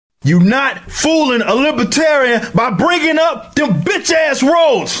You not fooling a libertarian by bringing up them bitch ass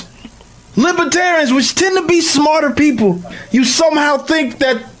roads. Libertarians, which tend to be smarter people, you somehow think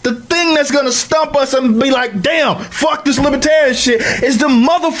that the thing that's gonna stump us and be like, damn, fuck this libertarian shit, is the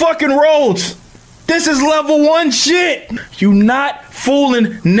motherfucking roads. This is level 1 shit. You not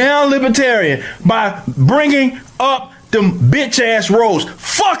fooling now libertarian by bringing up them bitch ass roads.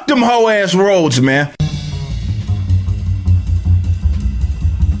 Fuck them hoe ass roads, man.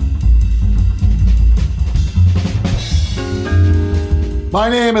 My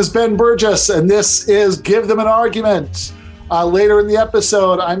name is Ben Burgess, and this is Give Them an Argument. Later in the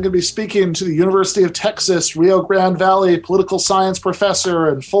episode, I'm going to be speaking to the University of Texas, Rio Grande Valley political science professor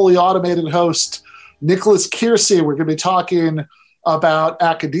and fully automated host, Nicholas Keirsey. We're going to be talking about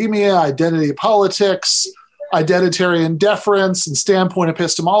academia, identity politics, identitarian deference, and standpoint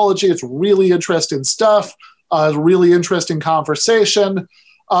epistemology. It's really interesting stuff. It's a really interesting conversation.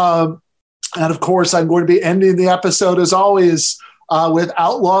 And of course, I'm going to be ending the episode, as always, with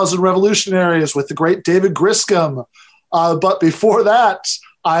Outlaws and Revolutionaries with the great David Griscom. But before that,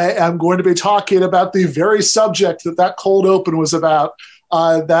 I am going to be talking about the very subject that cold open was about,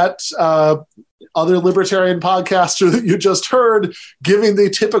 that other libertarian podcaster that you just heard giving the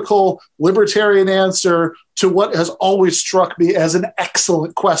typical libertarian answer to what has always struck me as an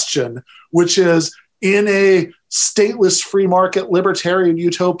excellent question, which is, in a stateless free market libertarian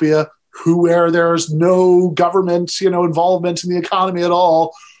utopia, where there's no government, involvement in the economy at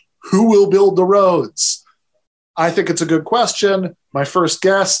all, who will build the roads? I think it's a good question. My first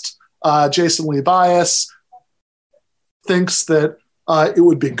guest, Jason Lee Bias, thinks that it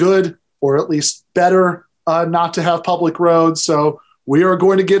would be good, or at least better, not to have public roads. So we are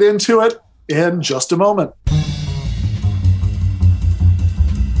going to get into it in just a moment.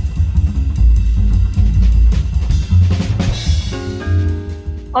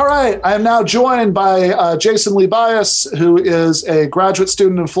 All right, I am now joined by Jason Lee Bias, who is a graduate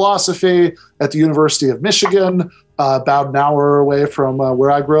student in philosophy at the University of Michigan, about an hour away from where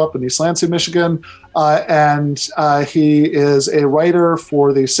I grew up in East Lansing, Michigan. And he is a writer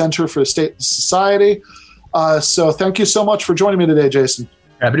for the Center for State and Society. So thank you so much for joining me today, Jason.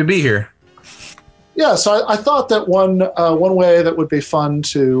 Happy to be here. Yeah, so I thought that one way that would be fun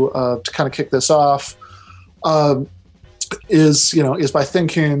to kind of kick this off is by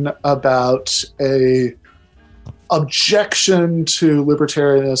thinking about a objection to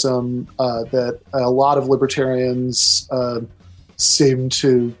libertarianism that a lot of libertarians seem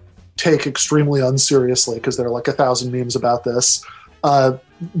to take extremely unseriously, because there are like 1,000 memes about this.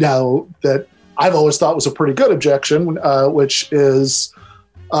 Now that I've always thought was a pretty good objection, which is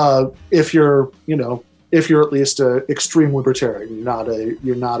if you're at least an extreme libertarian, you're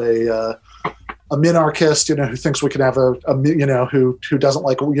not a minarchist, who thinks we can have who doesn't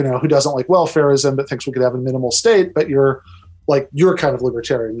like welfareism, but thinks we could have a minimal state, but you're kind of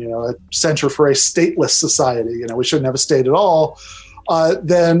libertarian, a center for a stateless society, we shouldn't have a state at all.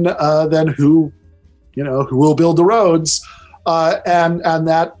 Then who will build the roads? And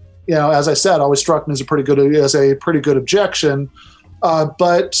that, as I said, always struck me as a pretty good objection.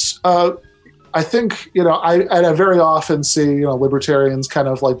 But I think, I very often see, libertarians kind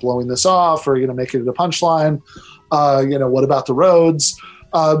of like blowing this off or, making it a punchline. What about the roads?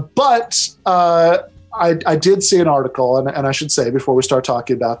 But I did see an article, and I should say before we start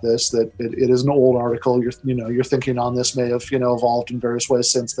talking about this, that it is an old article. Your thinking on this may have, evolved in various ways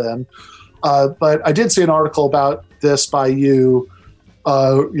since then. But I did see an article about this by you,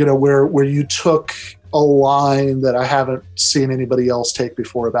 where you took a line that I haven't seen anybody else take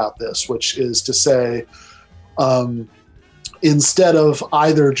before about this, which is to say, instead of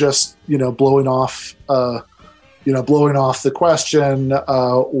either just, blowing off the question,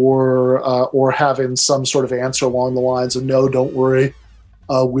 or having some sort of answer along the lines of, no, don't worry.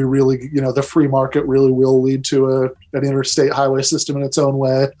 We really, the free market really will lead to an interstate highway system in its own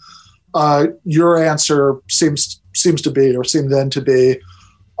way. Your answer seemed then to be,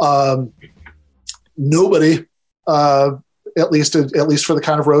 nobody, at least for the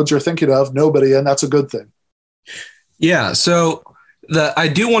kind of roads you're thinking of, nobody, and that's a good thing. Yeah. So I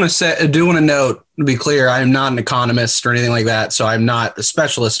do want to note, to be clear, I am not an economist or anything like that. So I'm not a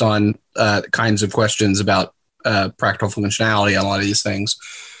specialist on kinds of questions about practical functionality on a lot of these things.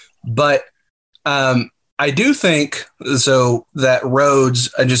 But I do think so that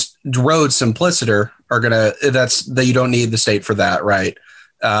roads simpliciter are that you don't need the state for that, right?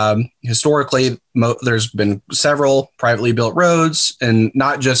 Historically, there's been several privately built roads, and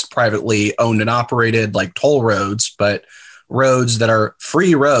not just privately owned and operated like toll roads, but roads that are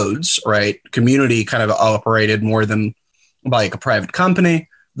free roads, right? Community kind of operated more than like a private company.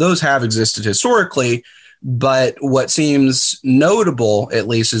 those have existed historically. But what seems notable, at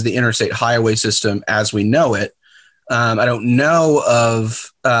least, is the interstate highway system as we know it. I don't know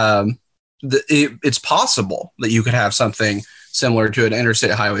of it's possible that you could have something similar to an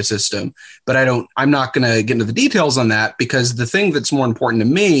interstate highway system, but I'm not going to get into the details on that, because the thing that's more important to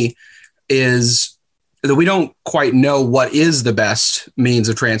me is that we don't quite know what is the best means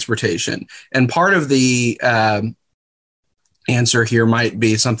of transportation. And part of the answer here might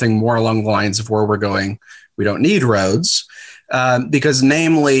be something more along the lines of where we're going. We don't need roads, because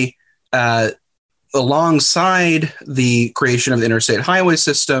namely, alongside the creation of the interstate highway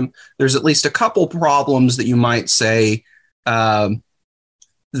system, there's at least a couple problems that you might say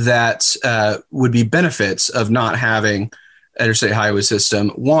that would be benefits of not having an interstate highway system.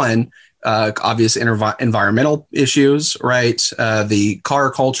 One, obvious environmental issues, right? The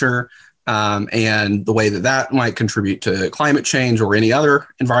car culture and the way that might contribute to climate change or any other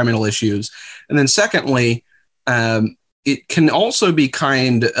environmental issues. And then secondly, it can also be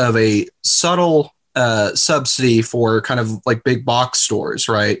kind of a subtle subsidy for kind of like big box stores,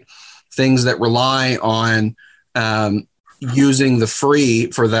 right? Things that rely on using the free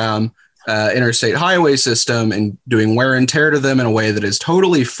for them interstate highway system and doing wear and tear to them in a way that is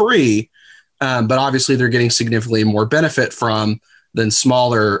totally free, but obviously they're getting significantly more benefit from than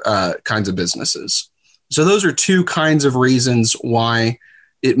smaller kinds of businesses. So those are two kinds of reasons why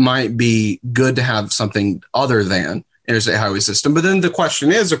it might be good to have something other than interstate highway system. But then the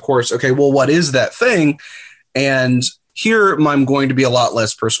question is, of course, okay, well, what is that thing? And here I'm going to be a lot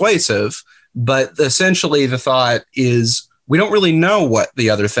less persuasive, but essentially the thought is we don't really know what the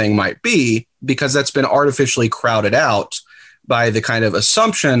other thing might be, because that's been artificially crowded out by the kind of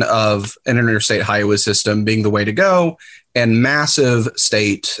assumption of an interstate highway system being the way to go, and massive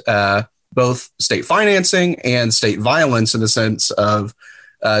state, both state financing and state violence in the sense of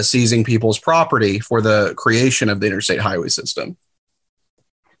seizing people's property for the creation of the interstate highway system.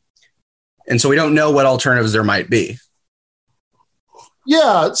 And so we don't know what alternatives there might be.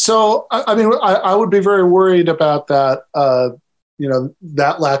 Yeah, so I mean, I would be very worried about that,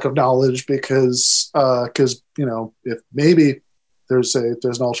 that lack of knowledge, because if maybe there's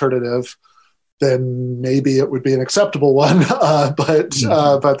an alternative, then maybe it would be an acceptable one. But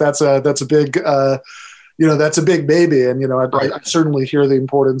that's a big that's a big maybe. And I certainly hear the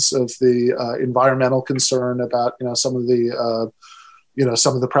importance of the environmental concern about some of the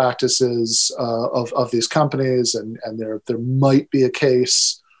practices of these companies, and there might be a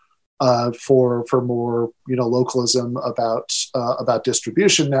case for more localism about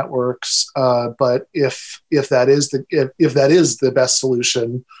distribution networks. But if that is the best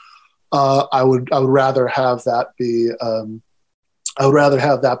solution, I would rather have that be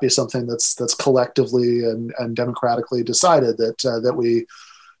something that's collectively and democratically decided, that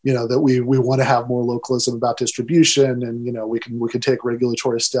we want to have more localism about distribution, and we can take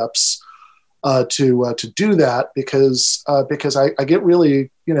regulatory steps to do that, because I get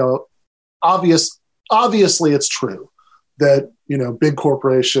really obviously it's true that big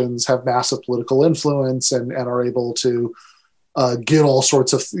corporations have massive political influence and are able to get all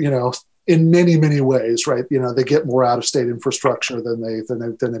sorts of in many ways, right? They get more out of state infrastructure than they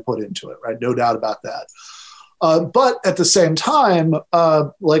put into it, right? No doubt about that. But at the same time,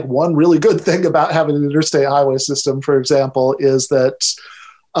 like one really good thing about having an interstate highway system, for example, is that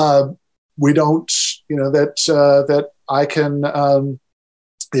we don't, that I can,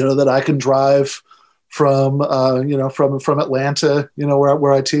 that I can drive from Atlanta,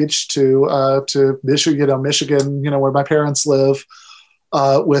 where I teach, to Michigan, where my parents live,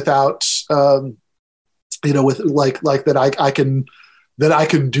 without, with like that I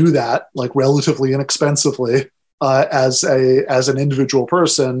can do that like relatively inexpensively as an individual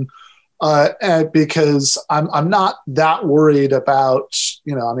person, and because I'm not that worried about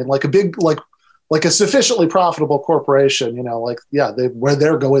like a sufficiently profitable corporation, where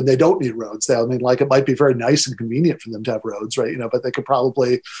they're going, they don't need roads. It might be very nice and convenient for them to have roads, right? But they could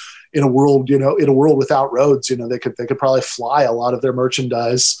probably, in a world without roads, they could probably fly a lot of their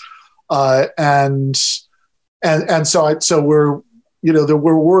merchandise, and so we're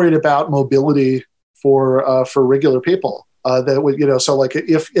worried about mobility for regular people. In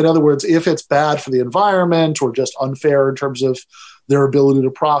other words, if it's bad for the environment or just unfair in terms of their ability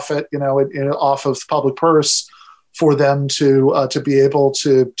to profit, off of the public purse, for them to be able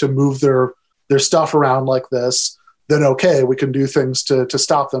to move their stuff around like this, then okay, we can do things to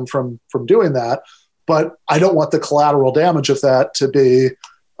stop them from doing that. But I don't want the collateral damage of that to be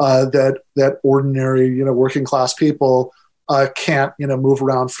that ordinary, working class people can't, move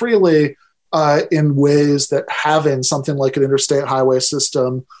around freely, in ways that having something like an interstate highway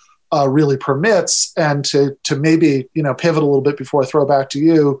system really permits, and to maybe pivot a little bit before I throw it back to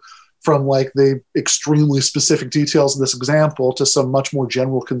you from like the extremely specific details of this example to some much more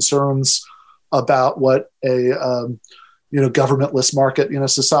general concerns about what a governmentless market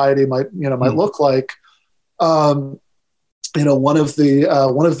society might look like. One of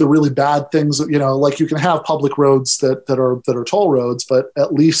the really bad things, like you can have public roads that are toll roads, but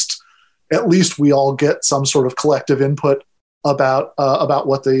at least we all get some sort of collective input about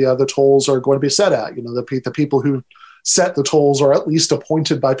what the tolls are going to be set at. The people who set the tolls are at least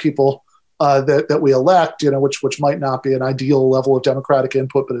appointed by people that we elect. Which might not be an ideal level of democratic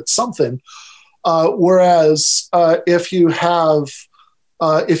input, but it's something. Whereas if you have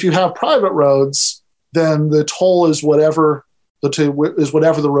private roads, then the toll is whatever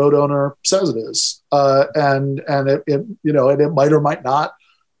the road owner says it is, and it might or might not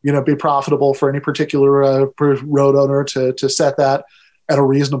be profitable for any particular road owner to set that at a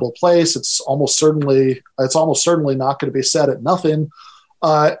reasonable place. It's almost certainly not going to be set at nothing.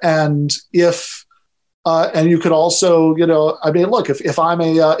 And you could also, look, if I'm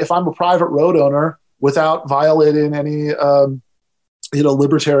a private road owner without violating any,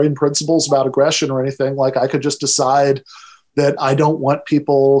 libertarian principles about aggression or anything, like I could just decide that I don't want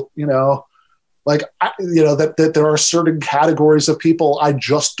people, that there are certain categories of people I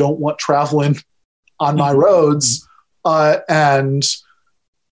just don't want traveling on my roads. And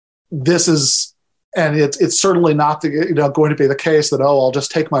this is, and it's certainly not going to be the case that, I'll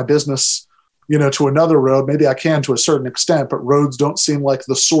just take my business, to another road. Maybe I can to a certain extent, but roads don't seem like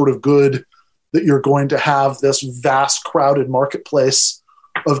the sort of good that you're going to have this vast crowded marketplace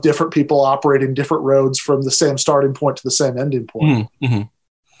of different people operating different roads from the same starting point to the same ending point. Mm-hmm.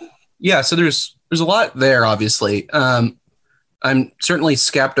 Yeah. So there's a lot there, obviously. I'm certainly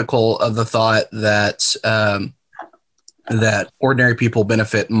skeptical of the thought that, that ordinary people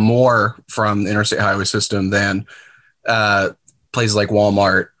benefit more from the interstate highway system than places like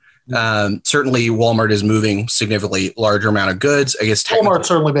Walmart. Certainly Walmart is moving significantly larger amount of goods. I guess Walmart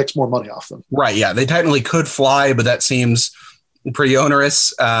certainly makes more money off them. Right. Yeah. They technically could fly, but that seems pretty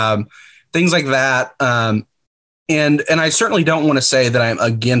onerous. Things like that. And I certainly don't want to say that I'm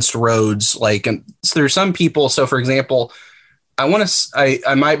against roads. And so there's some people. So for example, I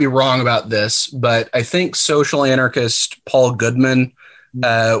might be wrong about this, but I think social anarchist Paul Goodman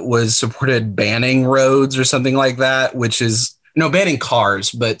was supported banning roads or something like that, which is banning cars,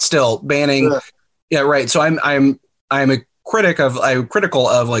 but still banning. Yeah, right. So I'm critical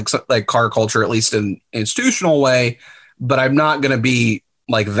of like car culture, at least in an institutional way, but I'm not going to be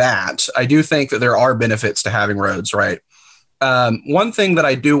like that. I do think that there are benefits to having roads, right? One thing that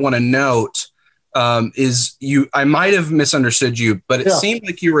I do want to note is I might have misunderstood you, but it seemed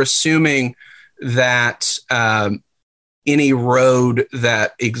like you were assuming that any road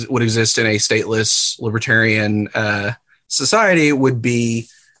that would exist in a stateless libertarian society would be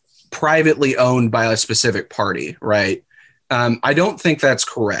privately owned by a specific party, right? I don't think that's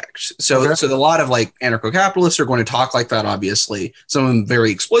correct. So a lot of like anarcho-capitalists are going to talk like that, obviously, some of them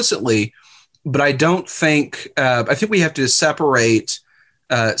very explicitly, but I don't think, I think we have to separate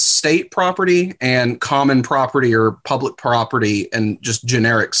state property and common property or public property in just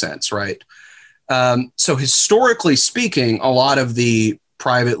generic sense, right? So historically speaking, a lot of the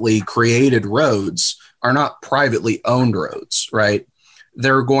privately created roads are not privately owned roads, right?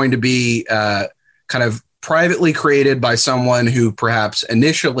 They're going to be kind of privately created by someone who perhaps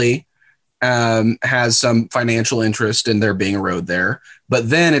initially has some financial interest in there being a road there, but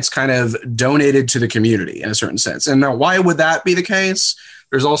then it's kind of donated to the community in a certain sense. And now why would that be the case?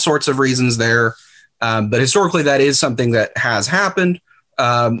 There's all sorts of reasons there. But historically, that is something that has happened.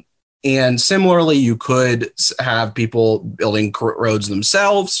 And similarly, you could have people building roads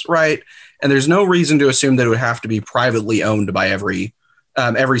themselves, right? And there's no reason to assume that it would have to be privately owned by every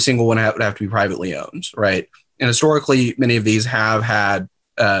single one would have to be privately owned, right? And historically, many of these have had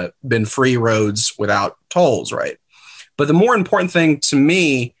been free roads without tolls, right? But the more important thing to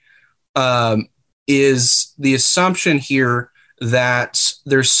me is the assumption here that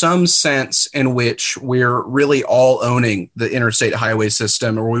there's some sense in which we're really all owning the interstate highway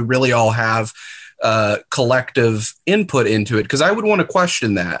system, or we really all have collective input into it. Because I would want to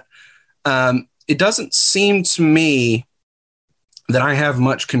question that. It doesn't seem to me that I have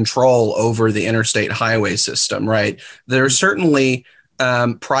much control over the interstate highway system, right? There are certainly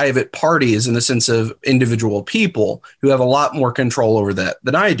private parties in the sense of individual people who have a lot more control over that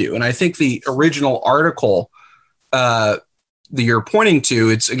than I do. And I think the original article that you're pointing to,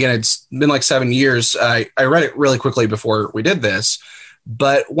 it's been like 7 years. I read it really quickly before we did this,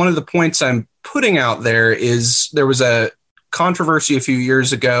 But one of the points I'm putting out there is there was a controversy a few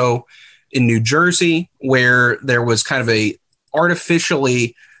years ago in New Jersey where there was kind of a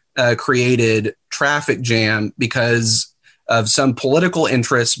artificially created traffic jam because of some political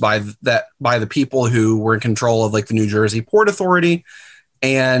interests by the people who were in control of like the New Jersey Port Authority.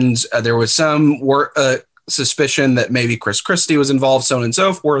 And there was some suspicion that maybe Chris Christie was involved, so on and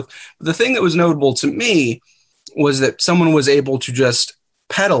so forth. But the thing that was notable to me was that someone was able to just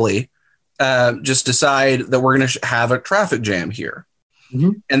pettily just decide that we're going to have a traffic jam here.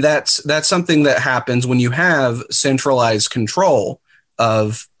 Mm-hmm. And that's something that happens when you have centralized control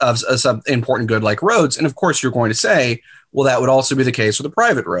of some important good like roads. And of course, you're going to say, well, that would also be the case with a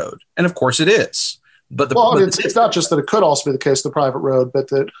private road. And of course it is. But it's not just that it could also be the case with the private road, but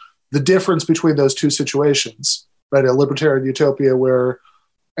that the difference between those two situations, right? A libertarian utopia where,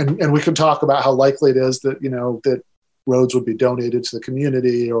 and we can talk about how likely it is that, that roads would be donated to the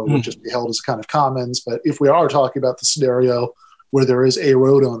community or would just be held as kind of commons. But if we are talking about the scenario where there is a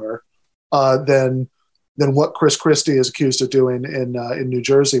road owner, then what Chris Christie is accused of doing in New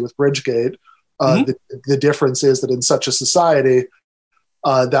Jersey with Bridgegate, the difference is that in such a society,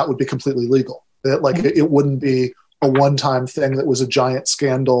 that would be completely legal. It wouldn't be a one-time thing that was a giant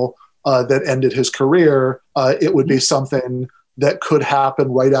scandal that ended his career. It would be something that could happen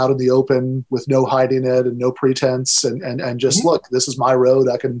right out in the open with no hiding it and no pretense and just look, this is my road.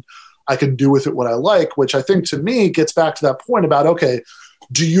 I can do with it what I like, which I think to me gets back to that point about, okay,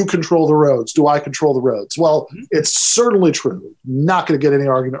 do you control the roads? Do I control the roads? Well, it's certainly true. Not going to get any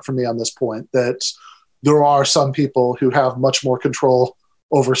argument from me on this point that there are some people who have much more control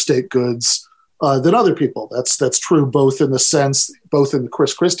over state goods than other people. That's true both in the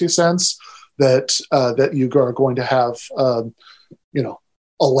Chris Christie sense that you are going to have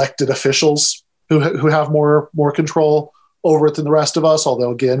elected officials who have more control over it than the rest of us.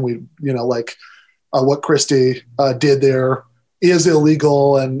 Although again, what Christie did there is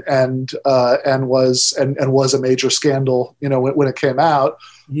illegal and was a major scandal, when it came out.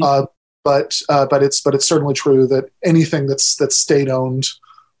 Mm-hmm. But it's certainly true that anything that's state owned,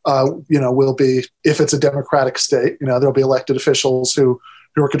 will be, if it's a democratic state, there'll be elected officials who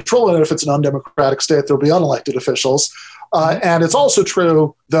are controlling it. If it's an undemocratic state, there'll be unelected officials. And it's also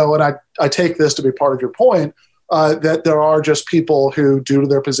true, though, and I take this to be part of your point, that there are just people who, due to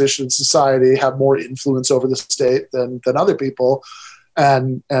their position in society, have more influence over the state than other people.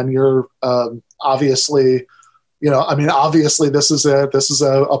 And you're obviously, obviously this is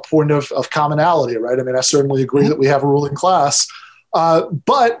a point of commonality, right? I mean, I certainly agree that we have a ruling class.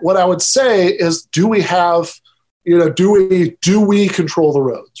 But what I would say is, do we control the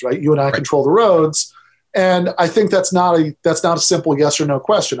roads, right? You and I control the roads. And I think that's not a simple yes or no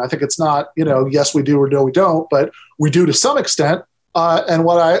question. I think it's not, yes, we do or no, we don't, but we do to some extent. And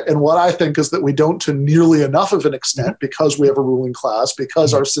what I think is that we don't to nearly enough of an extent because we have a ruling class,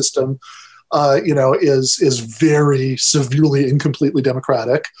 because our system, is very severely incompletely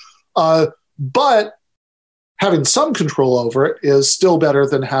democratic. But having some control over it is still better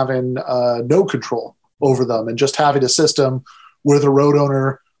than having no control over them and just having a system where the road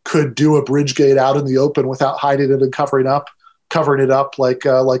owner could do a Bridgegate out in the open without hiding it and covering it up like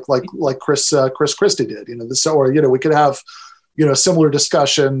Chris Christie did. We could have similar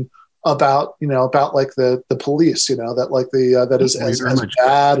discussion about like the police. That is as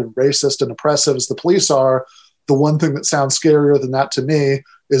bad and racist and oppressive as the police are. The one thing that sounds scarier than that to me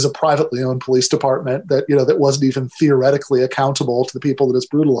is a privately owned police department that wasn't even theoretically accountable to the people that it's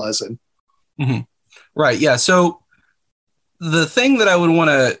brutalizing. Mm-hmm. Right. Yeah. So the thing that I would want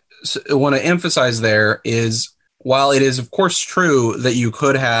to emphasize there is, while it is of course true that you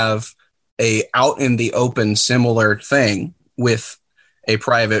could have a out in the open similar thing with a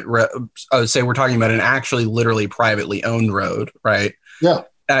private I would say we're talking about an actually literally privately owned road, right? Yeah.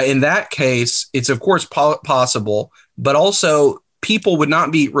 In that case, it's of course possible, but also people would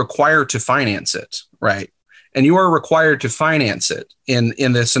not be required to finance it, right? And you are required to finance it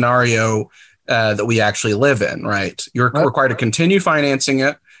in the scenario that we actually live in, right? You're required to continue financing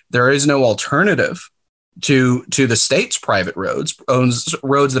it. There is no alternative to the state's private roads, owns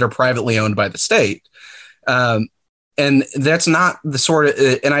roads that are privately owned by the state. And that's not the sort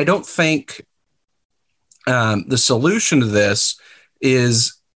of, and I don't think the solution to this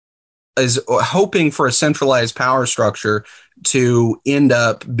is hoping for a centralized power structure to end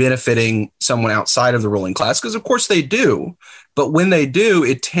up benefiting someone outside of the ruling class, because of course they do. But when they do,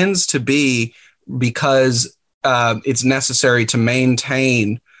 it tends to be because it's necessary to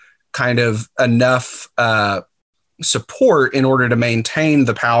maintain kind of enough support in order to maintain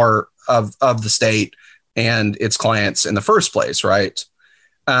the power of the state and its clients in the first place, right?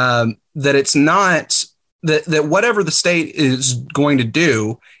 that it's not that whatever the state is going to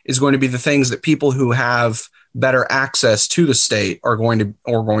do is going to be the things that people who have better access to the state are going to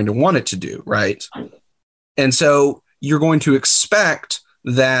want it to do, right? And so you're going to expect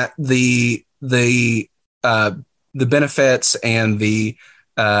that the benefits and the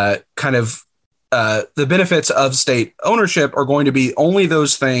the benefits of state ownership are going to be only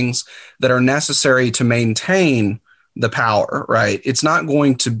those things that are necessary to maintain the power, right? It's not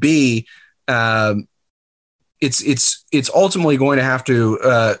going to be. It's ultimately going to have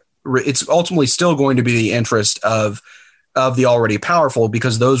to. It's ultimately still going to be the interest of the already powerful,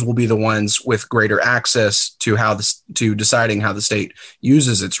 because those will be the ones with greater access to to deciding how the state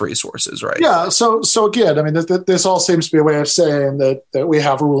uses its resources, right? Yeah. So again, I mean, this all seems to be a way of saying that we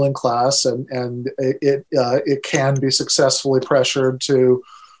have a ruling class, and it can be successfully pressured to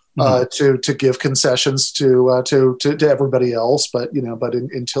give concessions to everybody else, but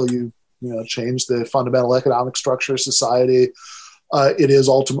until you change the fundamental economic structure of society, it is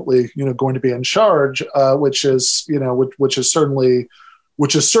ultimately going to be in charge, which is certainly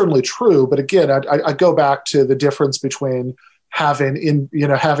true. But again, I go back to the difference between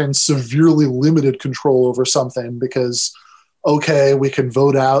having severely limited control over something, because okay, we can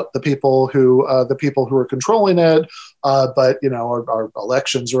vote out the people who are controlling it, but our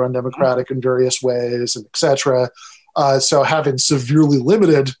elections are undemocratic in various ways, and et cetera. So having severely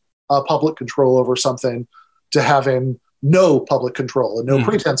limited public control over something to having no public control and no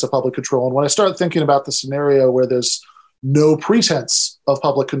pretense of public control. And when I start thinking about the scenario where there's no pretense of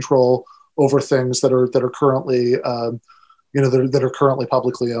public control over things that are currently that are currently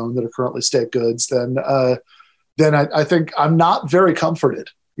publicly owned, that are currently state goods, then I think I'm not very comforted,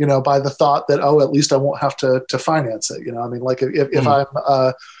 by the thought that, at least I won't have to finance it. I mean, like if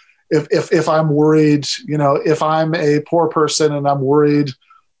I'm worried, if I'm a poor person and I'm worried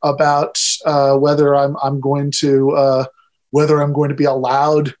about whether I'm going to be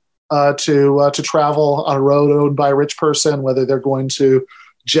allowed to travel on a road owned by a rich person, whether they're going to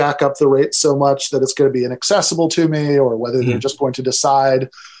jack up the rate so much that it's going to be inaccessible to me, or whether they're just going to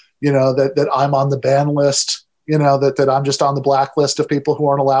decide, that I'm on the ban list, that I'm just on the blacklist of people who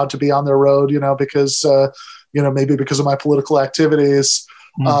aren't allowed to be on their road, because maybe because of my political activities,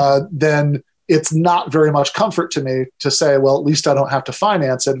 then it's not very much comfort to me to say, well, at least I don't have to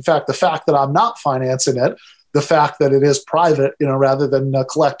finance it. In fact, the fact that I'm not financing it, the fact that it is private, rather than a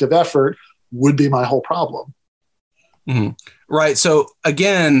collective effort, would be my whole problem. Mm-hmm. Right. So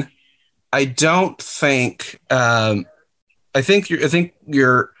again, I don't think. I think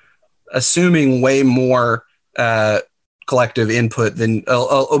you're assuming way more collective input than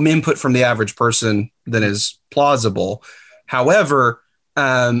input from the average person than is plausible. However,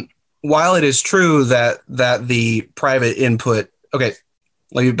 while it is true that the private input, okay,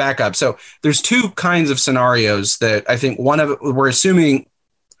 let me back up. So there's two kinds of scenarios that I think we're assuming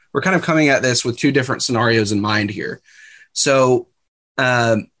we're kind of coming at this with two different scenarios in mind here. So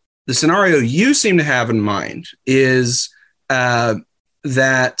the scenario you seem to have in mind is that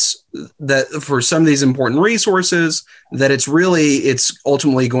for some of these important resources, that it's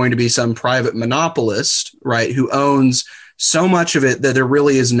ultimately going to be some private monopolist, right, who owns so much of it that there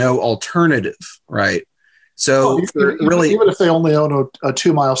really is no alternative, right? So even if they only own a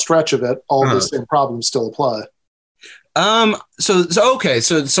 2-mile stretch of it, all the same problems still apply. So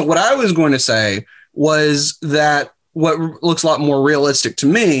what I was going to say was that what looks a lot more realistic to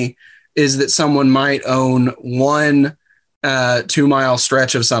me is that someone might own one 2-mile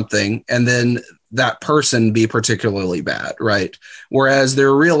stretch of something, and then that person be particularly bad, right? Whereas there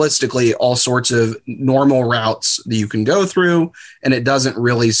are realistically all sorts of normal routes that you can go through, and it doesn't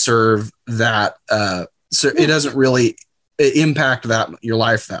really serve that. So it doesn't really impact your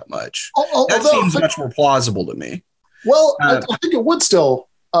life that much. That seems much more plausible to me. Well, I think it would still,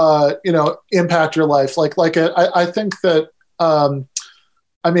 impact your life. I think that.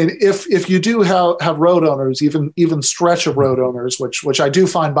 If you do have road owners, even stretch of road owners, which I do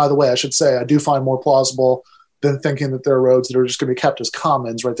find, by the way, I should say, I do find more plausible than thinking that there are roads that are just going to be kept as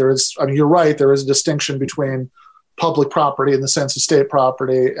commons, right? You're right. There is a distinction between public property in the sense of state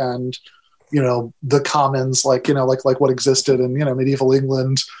property and, the commons, like what existed in, medieval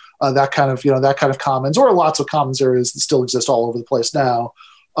England, that kind of commons, or lots of commons areas that still exist all over the place now.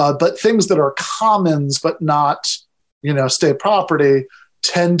 But things that are commons, but not, state property,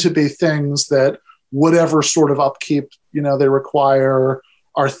 tend to be things that whatever sort of upkeep, they require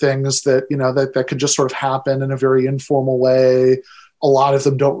are things that, that could just sort of happen in a very informal way. A lot of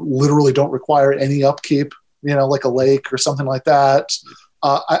them don't require any upkeep, like a lake or something like that.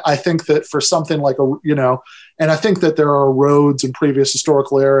 I think that for something like and I think that there are roads in previous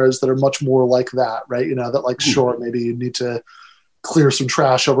historical eras that are much more like that, right? That like, sure, maybe you need to clear some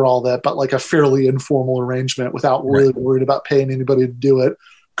trash over all that, but like a fairly informal arrangement without really worried about paying anybody to do it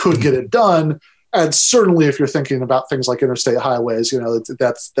could get it done. And certainly if you're thinking about things like interstate highways,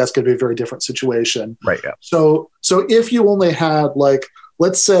 that's going to be a very different situation. Right. Yeah. So if you only had like,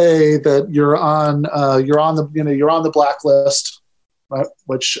 let's say that you're on the blacklist, right?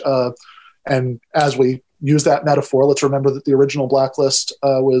 Which, and as we use that metaphor, let's remember that the original blacklist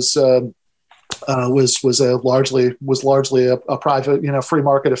was largely a private, free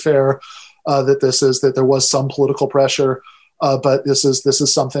market affair. That there was some political pressure, but this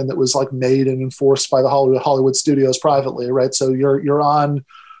is something that was like made and enforced by the Hollywood studios privately, right? So you're on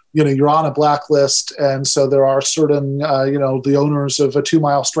a blacklist, and so there are certain the owners of a 2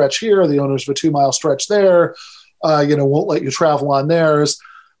 mile stretch here, the owners of a 2 mile stretch there, won't let you travel on theirs.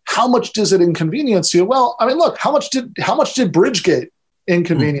 How much does it inconvenience you? Well, I mean, look, how much did Bridgegate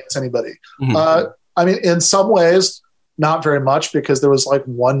inconvenience anybody? Mm-hmm. I mean, in some ways, not very much, because there was like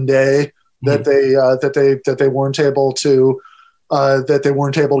one day that they weren't able to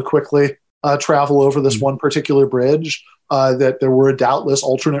quickly travel over this one particular bridge. That there were doubtless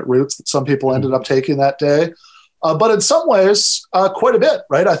alternate routes that some people ended up taking that day. But in some ways, quite a bit,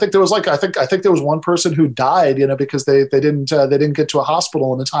 right? I think there was I think there was one person who died, because they didn't get to a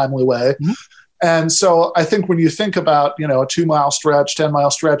hospital in a timely way. Mm-hmm. And so I think when you think about, a 2 mile stretch, 10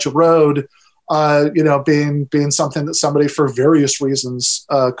 mile stretch of road, being something that somebody for various reasons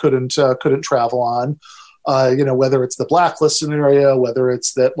couldn't travel on, whether it's the blacklist scenario, whether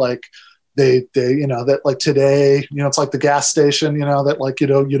it's that like they that like today, it's like the gas station, that like, you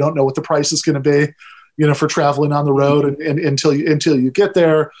don't know what the price is going to be, for traveling on the road and until you get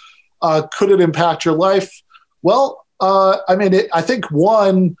there. Could it impact your life? Well, I think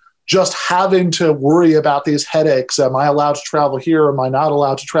one, just having to worry about these headaches, am I allowed to travel here? Am I not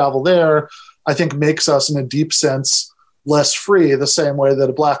allowed to travel there? I think makes us in a deep sense less free, the same way that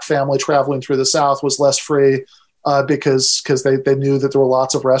a black family traveling through the South was less free because they knew that there were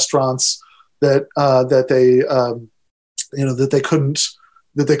lots of restaurants that they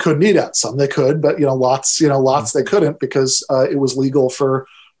couldn't eat at. Some they could, but lots they couldn't, because it was legal for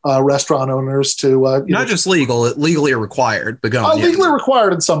restaurant owners to not just legally required, but legally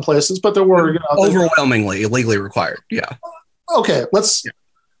required in some places, but there were overwhelmingly legally required. Yeah. Okay, let's. Yeah.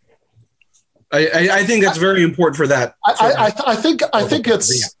 I think that's very important for that. I think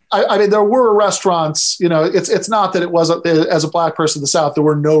it's. I mean, there were restaurants. It's not that it wasn't, as a black person in the South, there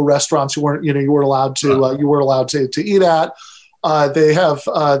were no restaurants you weren't allowed to eat at. They have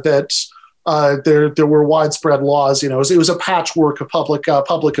that. There were widespread laws. It was a patchwork of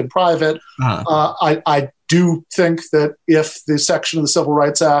public and private. I do think that if the section of the Civil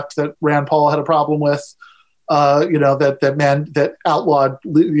Rights Act that Rand Paul had a problem with, that outlawed,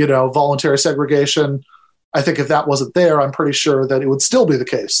 voluntary segregation, I think if that wasn't there, I'm pretty sure that it would still be the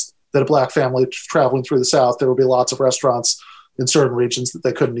case that a black family traveling through the South, there would be lots of restaurants in certain regions that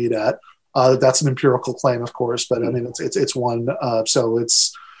they couldn't eat at. That's an empirical claim, of course, but I mean, it's one. So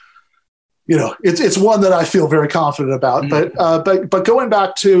it's one that I feel very confident about. Mm-hmm. But going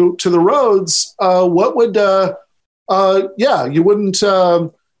back to the roads, what would you wouldn't.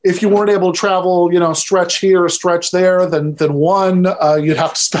 If you weren't able to travel, stretch here, stretch there, then one, you'd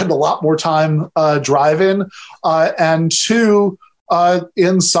have to spend a lot more time driving, and two,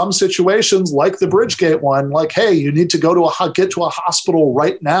 in some situations like the Bridgegate one, like, hey, you need to get to a hospital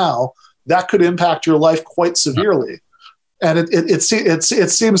right now, that could impact your life quite severely. And it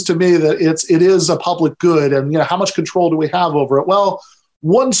seems to me that it is a public good, and how much control do we have over it? Well,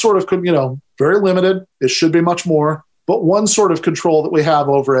 one sort of, very limited. It should be much more. But one sort of control that we have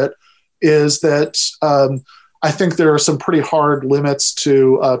over it is that I think there are some pretty hard limits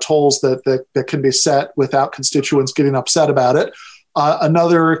to tolls that can be set without constituents getting upset about it.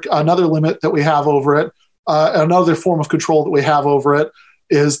 Another limit that we have over it, another form of control that we have over it,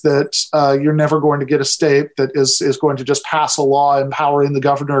 is that you're never going to get a state that is going to just pass a law empowering the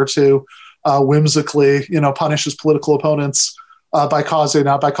governor to whimsically, punish his political opponents by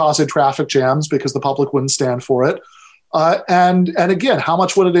causing traffic jams, because the public wouldn't stand for it. And again, how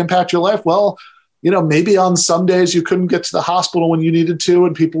much would it impact your life? Well, maybe on some days you couldn't get to the hospital when you needed to,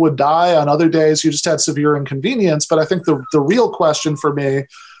 and people would die. On other days, you just had severe inconvenience. But I think the real question for me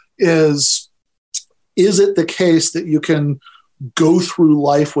is it the case that you can go through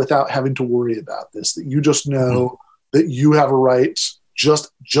life without having to worry about this, that you just know that you have a right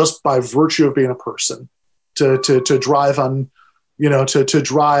just by virtue of being a person to drive on, to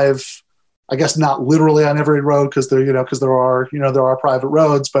drive, I guess not literally on every road because there are private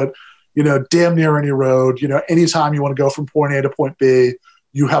roads, but damn near any road. Anytime you want to go from point A to point B,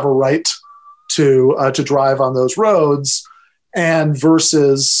 you have a right to drive on those roads. And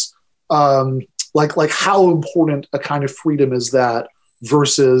versus like how important a kind of freedom is that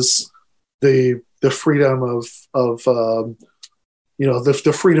versus the freedom of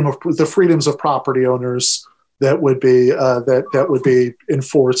the freedoms of property owners that would be that would be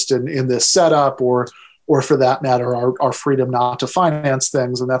enforced in this setup, or for that matter, our freedom not to finance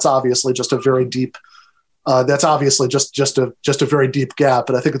things. And that's obviously just a very deep just a very deep gap,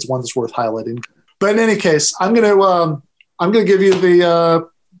 but I think it's one that's worth highlighting. But in any case, I'm going to give you the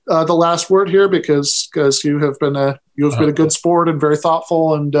last word here because you have been a good sport and very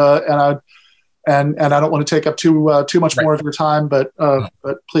thoughtful, and I don't want to take up too much more of your time, but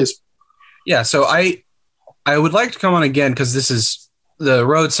please. Yeah. So I would like to come on again because the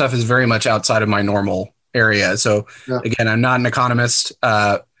road stuff is very much outside of my normal area. So again, I'm not an economist.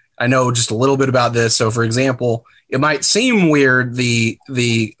 I know just a little bit about this. So for example, it might seem weird, the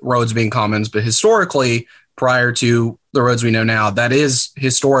roads being commons, but historically, prior to the roads we know now, that is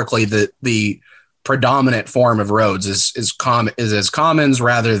historically the predominant form of roads is as commons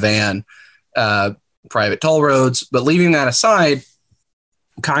rather than private toll roads. But leaving that aside,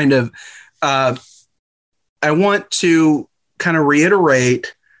 I want to kind of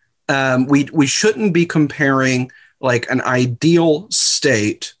reiterate, we shouldn't be comparing like an ideal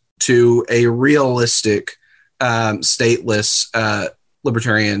state to a realistic stateless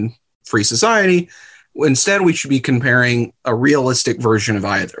libertarian free society. Instead, we should be comparing a realistic version of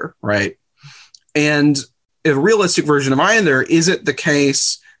either, right? And a realistic version of either, is it the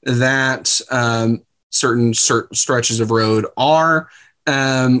case that certain stretches of road are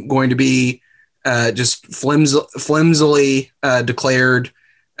going to be just flimsily declared,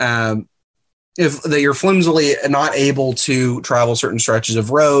 if that you're flimsily not able to travel certain stretches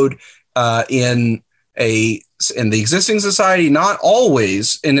of road in the existing society, not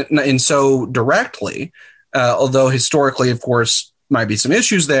always in so directly, although historically, of course, might be some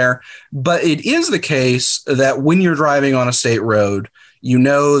issues there. But it is the case that when you're driving on a state road, you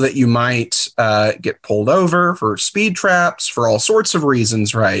know that you might get pulled over for speed traps for all sorts of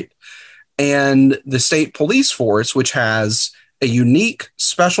reasons, right? And the state police force, which has a unique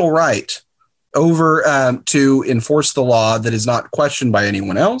special right over to enforce the law that is not questioned by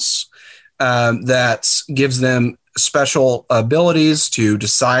anyone else, that gives them special abilities to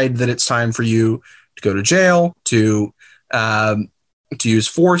decide that it's time for you to go to jail, to use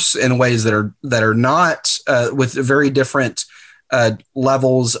force in ways that are not with very different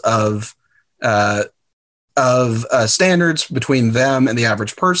levels of standards between them and the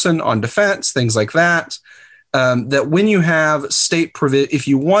average person on defense, things like that. That when you have if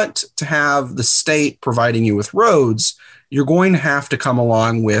you want to have the state providing you with roads, you're going to have to come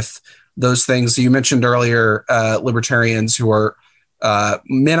along with those things. So you mentioned earlier, libertarians who are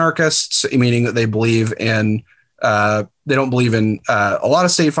minarchists, meaning that they believe in, they don't believe in a lot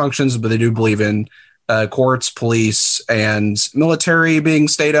of state functions, but they do believe in courts, police, and military being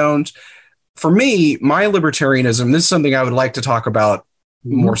state-owned. For me, my libertarianism, this is something I would like to talk about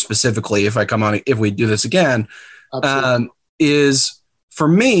more specifically if we do this again, is for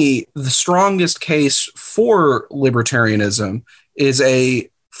me, the strongest case for libertarianism is a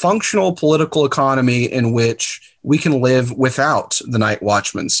functional political economy in which we can live without the night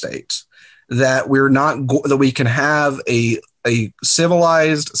watchman state, that that we can have a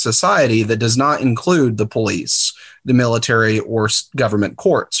civilized society that does not include the police, the military, or government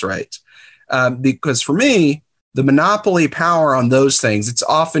courts, right? Because for me, the monopoly power on those things, it's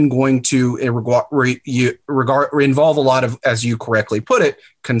often going to involve a lot of, as you correctly put it,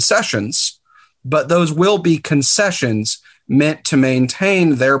 concessions, but those will be concessions meant to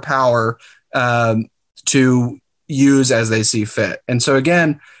maintain their power to use as they see fit. And so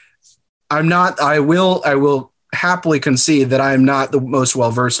again, I will happily concede that I am not the most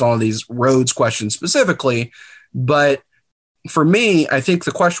well-versed on all of these roads questions specifically, but for me, I think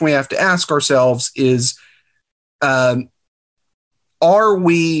the question we have to ask ourselves is, are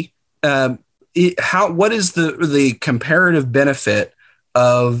we, what is the comparative benefit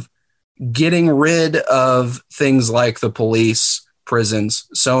of getting rid of things like the police, prisons,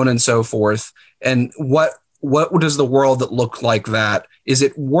 so on and so forth? And what does the world that look like that? Is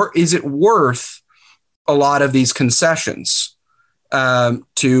it worth a lot of these concessions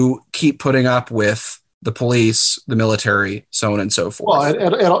to keep putting up with the police, the military, so on and so forth?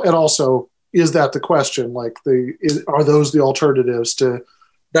 Well, it also, is that the question? Like, are those the alternatives to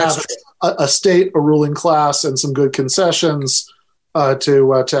have a state, a ruling class, and some good concessions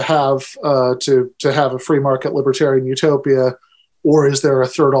to have a free market libertarian utopia, or is there a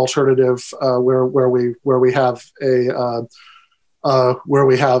third alternative where we have a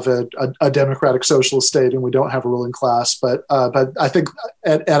democratic socialist state and we don't have a ruling class? But I think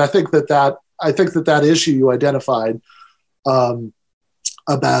I think that issue you identified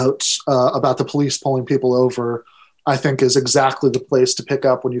about the police pulling people over, I think is exactly the place to pick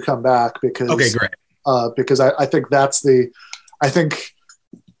up when you come back, because because I think that's I think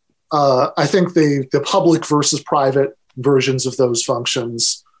the public versus private versions of those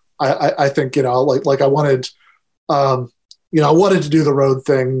functions. I think I wanted I wanted to do the road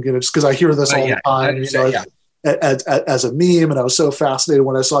thing, just because I hear this all the time. As a meme, and I was so fascinated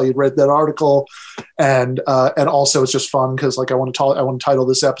when I saw you'd read that article, and also it's just fun because I want to title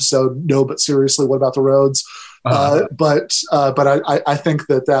this episode "No, but seriously, what about the roads?" But I think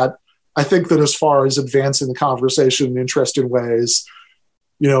that as far as advancing the conversation in interesting ways,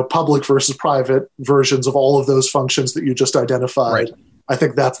 public versus private versions of all of those functions that you just identified, right. I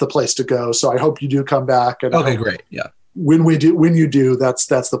think that's the place to go. So I hope you do come back. And okay, great. Yeah. When you do, that's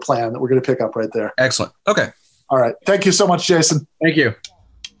the plan that we're going to pick up right there. Excellent. Okay. All right. Thank you so much, Jason. Thank you.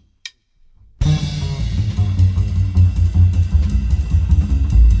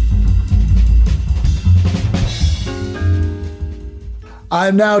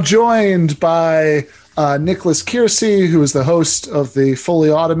 I'm now joined by Nicholas Keirsey, who is the host of the Fully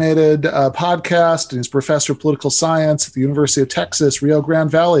Automated podcast and is professor of political science at the University of Texas, Rio Grande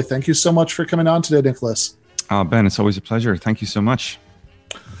Valley. Thank you so much for coming on today, Nicholas. Ben, it's always a pleasure. Thank you so much.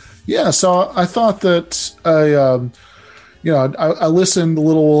 Yeah, so I thought that I listened a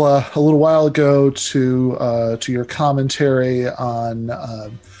little while ago to your commentary on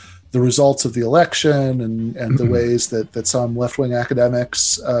the results of the election and the ways that some left-wing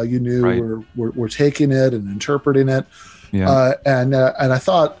academics were taking it and interpreting it. Yeah. And I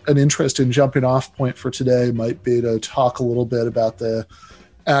thought an interesting jumping off point for today might be to talk a little bit about the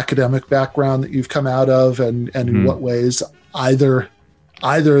academic background that you've come out of and in what ways either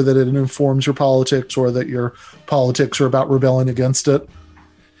that it informs your politics or that your politics are about rebelling against it.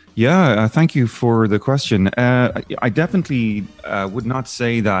 Yeah, thank you for the question. I definitely would not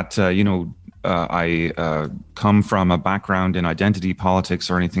say that, I come from a background in identity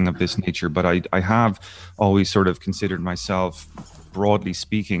politics or anything of this nature, but I have always sort of considered myself, broadly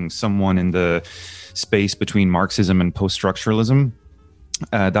speaking, someone in the space between Marxism and post-structuralism.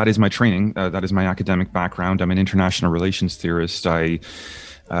 That is my training. That is my academic background. I'm an international relations theorist. I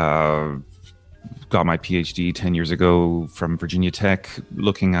got my PhD 10 years ago from Virginia Tech,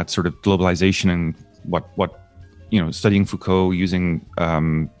 looking at sort of globalization and what studying Foucault using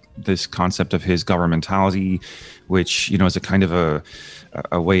this concept of his governmentality, which, is a kind of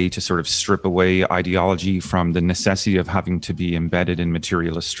a way to sort of strip away ideology from the necessity of having to be embedded in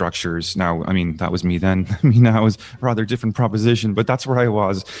materialist structures. Now, I mean, that was me then. Me now is a rather different proposition, but that's where I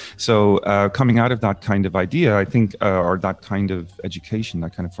was. So coming out of that kind of idea, I think, or that kind of education,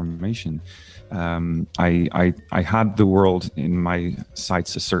 that kind of formation, I had the world in my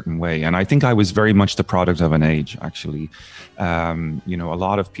sights a certain way. And I think I was very much the product of an age, actually. A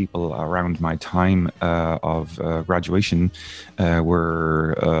lot of people around my time of graduation were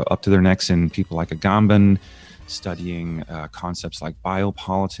up to their necks in people like Agamben, studying concepts like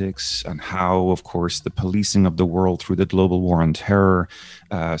biopolitics and how, of course, the policing of the world through the global war on terror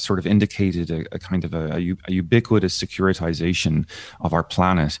sort of indicated a kind of a ubiquitous securitization of our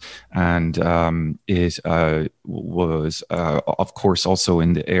planet. And it was, of course, also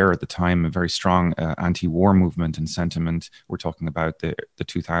in the air at the time, a very strong anti-war movement and sentiment. We're talking about the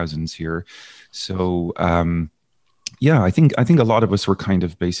 2000s here. So, yeah, I think a lot of us were kind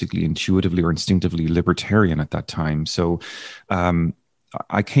of basically intuitively or instinctively libertarian at that time. So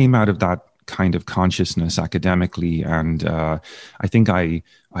I came out of that kind of consciousness academically, and I think I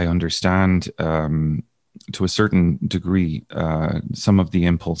understand to a certain degree some of the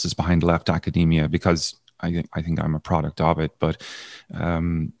impulses behind left academia, because I think I'm a product of it. But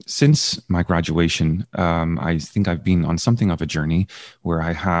since my graduation, I think I've been on something of a journey where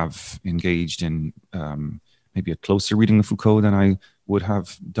I have engaged in maybe a closer reading of Foucault than I would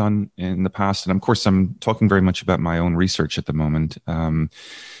have done in the past. And of course, I'm talking very much about my own research at the moment. And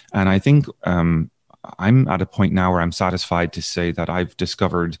I think I'm at a point now where I'm satisfied to say that I've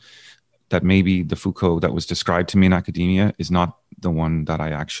discovered that maybe the Foucault that was described to me in academia is not the one that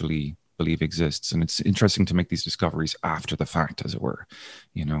I actually believe exists. And it's interesting to make these discoveries after the fact, as it were.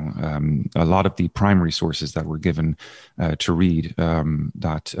 A lot of the primary sources that were given to read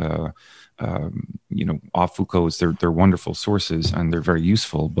off Foucault's, they're wonderful sources and they're very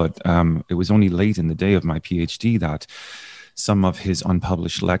useful. But it was only late in the day of my PhD that some of his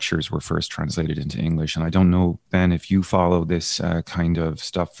unpublished lectures were first translated into English. And I don't know, Ben, if you follow this kind of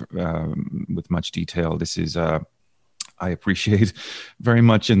stuff with much detail. This is, I appreciate, very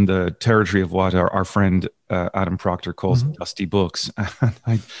much in the territory of what our friend Adam Proctor calls dusty books.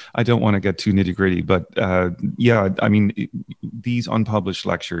 I don't want to get too nitty gritty, but yeah, I mean, these unpublished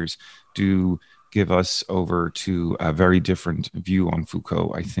lectures do give us over to a very different view on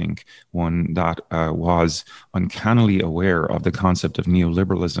Foucault, I think, one that was uncannily aware of the concept of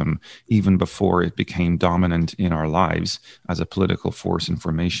neoliberalism even before it became dominant in our lives as a political force in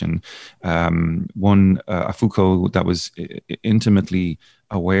formation. A Foucault that was intimately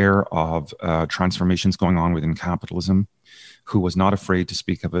aware of transformations going on within capitalism, who was not afraid to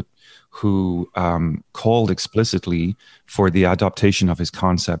speak of it, who called explicitly for the adaptation of his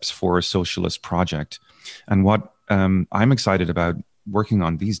concepts for a socialist project. And what I'm excited about working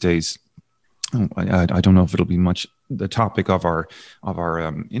on these days, I don't know if it'll be much the topic of our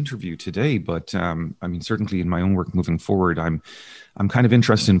interview today, but I mean, certainly in my own work moving forward, I'm kind of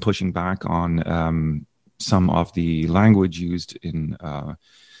interested in pushing back on some of the language used in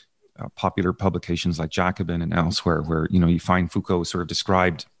popular publications like Jacobin and elsewhere, where you find Foucault sort of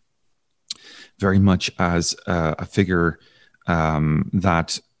described very much as a figure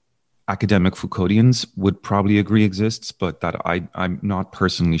that academic Foucauldians would probably agree exists, but that I'm not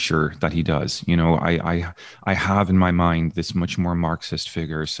personally sure that he does. I have in my mind this much more Marxist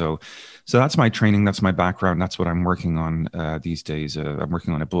figure. So that's my training, that's my background, that's what I'm working on these days. I'm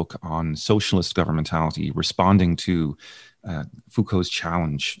working on a book on socialist governmentality, responding to Foucault's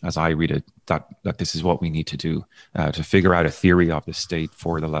challenge, as I read it, that this is what we need to do to figure out a theory of the state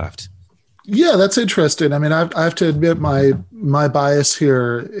for the left. Yeah, that's interesting. I mean, I have to admit my bias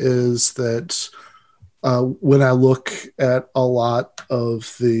here is that when I look at a lot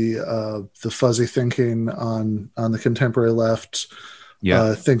of the fuzzy thinking on the contemporary left,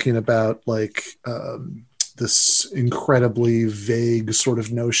 thinking about like this incredibly vague sort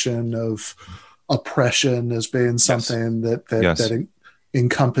of notion of oppression as being something that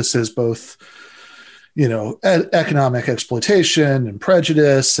encompasses both, economic exploitation and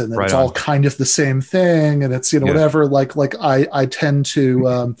prejudice, and it's all kind of the same thing, and it's whatever. Like I tend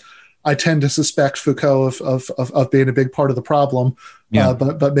to suspect Foucault of being a big part of the problem,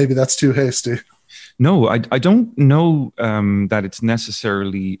 but maybe that's too hasty. No, I don't know that it's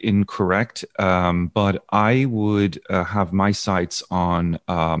necessarily incorrect, but I would have my sights on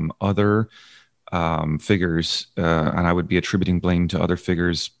other figures, and I would be attributing blame to other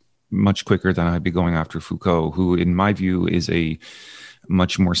figures much quicker than I'd be going after Foucault, who, in my view, is a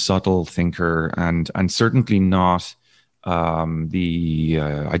much more subtle thinker and certainly not the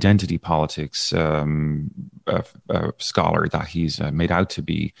identity politics scholar that he's made out to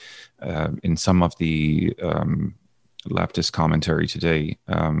be in some of the leftist commentary today.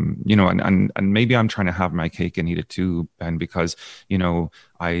 And maybe I'm trying to have my cake and eat it too, Ben, because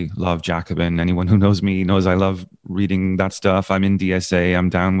I love Jacobin. Anyone who knows me knows I love reading that stuff. I'm in DSA. I'm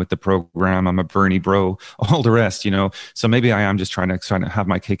down with the program. I'm a Bernie bro. All the rest, So maybe I am just trying to have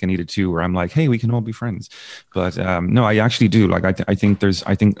my cake and eat it too, where I'm like, hey, we can all be friends. But no, I actually do. Like, I think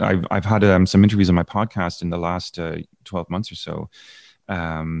I've had some interviews on my podcast in the last 12 months or so.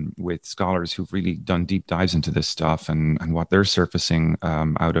 With scholars who've really done deep dives into this stuff and what they're surfacing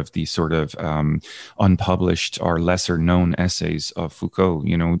out of the sort of unpublished or lesser known essays of Foucault,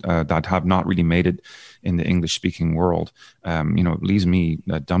 that have not really made it in the English speaking world. It leaves me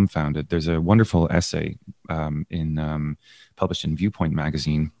dumbfounded. There's a wonderful essay published in Viewpoint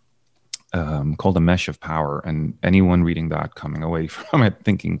magazine called A Mesh of Power, and anyone reading that coming away from it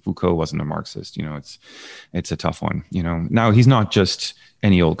thinking Foucault wasn't a Marxist, it's a tough one. Now he's not just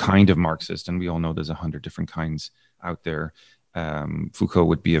any old kind of Marxist, and we all know there's 100 different kinds out there. Foucault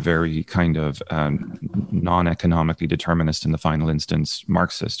would be a very kind of non-economically determinist in the final instance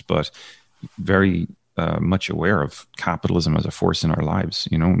Marxist, but very much aware of capitalism as a force in our lives,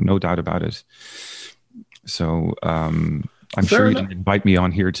 no doubt about it. So I'm sure you didn't invite me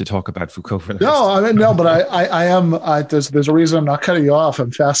on here to talk about Foucault for the No, but I am. There's a reason I'm not cutting you off.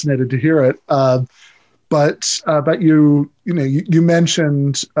 I'm fascinated to hear it. But you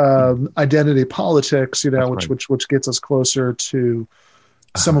mentioned identity politics, which gets us closer to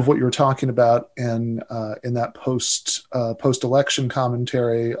some of what you were talking about in that post-election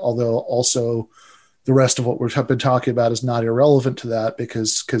commentary. Although also the rest of what we've been talking about is not irrelevant to that,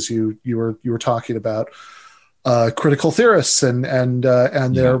 because you were talking about critical theorists and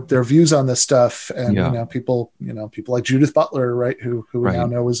their views on this stuff, and people like Judith Butler, right, who we now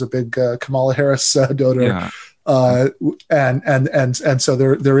know is a big Kamala Harris donor, and so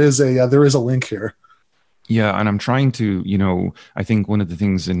there is a link here. Yeah, and I'm trying to, I think one of the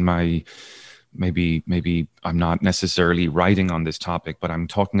things in my maybe I'm not necessarily writing on this topic, but I'm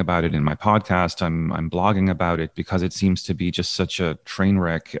talking about it in my podcast. I'm blogging about it because it seems to be just such a train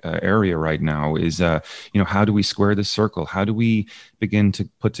wreck area right now. Is how do we square this circle? How do we begin to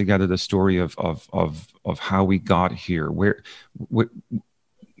put together the story of how we got here?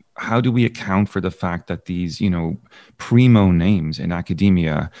 How do we account for the fact that these primo names in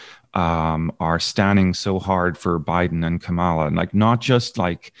academia are standing so hard for Biden and Kamala, and like not just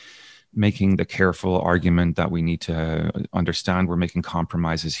like making the careful argument that we need to understand we're making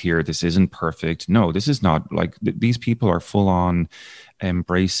compromises here. This isn't perfect. No, this is not like these people are full on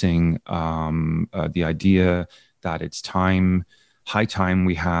embracing the idea that it's high time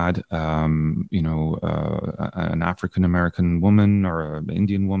we had, an African American woman or an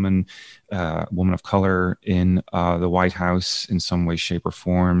Indian woman, woman of color in the White House in some way, shape, or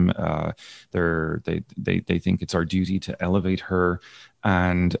form. They think it's our duty to elevate her.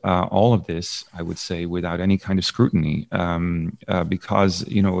 And all of this, I would say, without any kind of scrutiny, because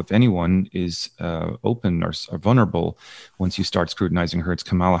if anyone is open or vulnerable, once you start scrutinizing her, it's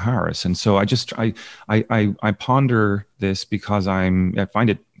Kamala Harris. And so I ponder this because I find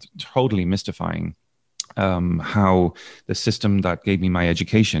it totally mystifying how the system that gave me my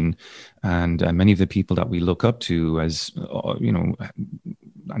education and many of the people that we look up to as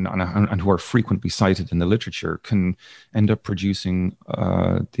and who are frequently cited in the literature can end up producing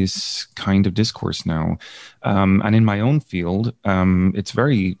this kind of discourse now. And in my own field, it's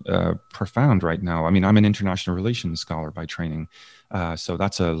very profound right now. I mean, I'm an international relations scholar by training. So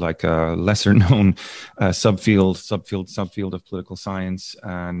that's a lesser known subfield of political science,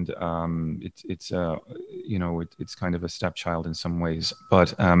 and it's kind of a stepchild in some ways.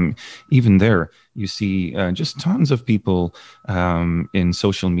 But even there, you see just tons of people in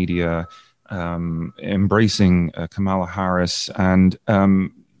social media embracing Kamala Harris, and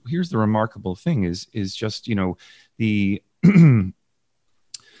here's the remarkable thing: is just the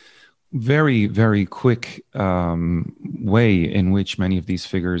very, very quick way in which many of these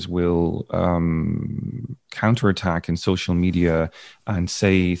figures will counterattack in social media and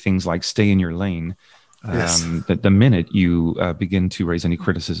say things like "stay in your lane." Yes. That the minute you begin to raise any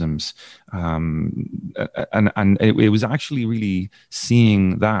criticisms, and it was actually really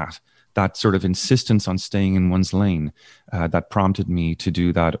seeing that sort of insistence on staying in one's lane that prompted me to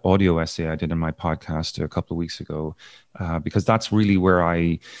do that audio essay I did in my podcast a couple of weeks ago, because that's really where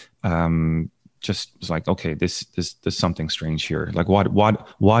I just was like, okay, there's something strange here. Like,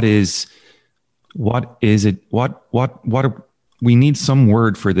 what is it? We need some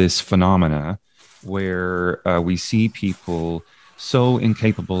word for this phenomena where we see people so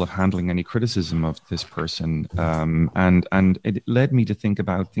incapable of handling any criticism of this person. And it led me to think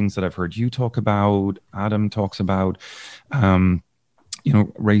about things that I've heard you talk about, Adam talks about, racial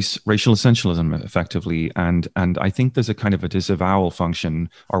essentialism effectively. And I think there's a kind of a disavowal function,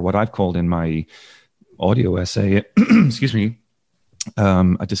 or what I've called in my audio essay, excuse me,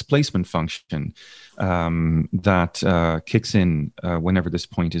 a displacement function that kicks in whenever this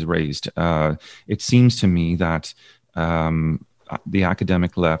point is raised. It seems to me that the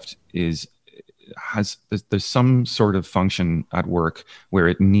academic left there's some sort of function at work where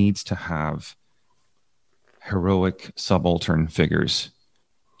it needs to have heroic subaltern figures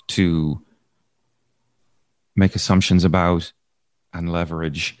to make assumptions about and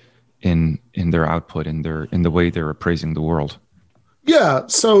leverage in their output, in the way they're appraising the world. Yeah.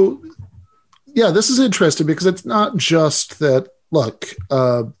 So, this is interesting because it's not just that, look,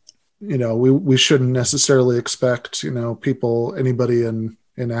 we shouldn't necessarily expect, anybody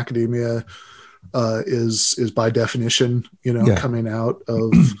in academia is by definition, coming out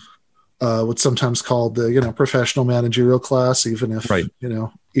of what's sometimes called the, professional managerial class, even if, right.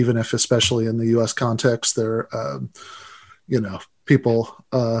 Even if, especially in the U.S. context, they're, people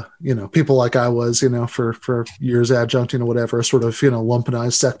like I was, for years adjuncting or whatever, sort of,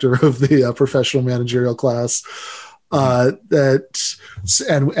 lumpenized sector of the professional managerial class.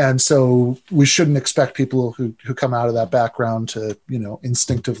 So we shouldn't expect people who come out of that background to,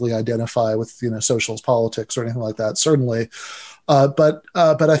 instinctively identify with, socialist politics or anything like that. Certainly. But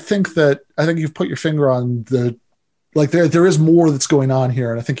I think you've put your finger on there is more that's going on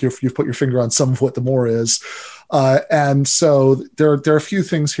here. And I think you've put your finger on some of what the more is. And so there are a few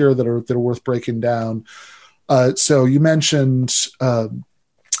things here that are worth breaking down. So you mentioned,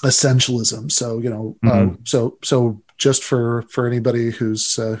 essentialism. So, so just for anybody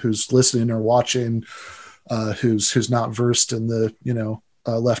who's listening or watching, who's not versed in the,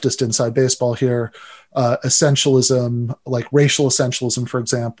 leftist inside baseball here. Essentialism, like racial essentialism, for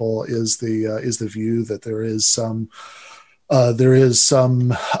example, is the view that there is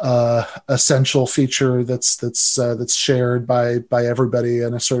some essential feature that's shared by everybody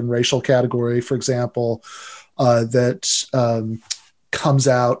in a certain racial category, for example, that comes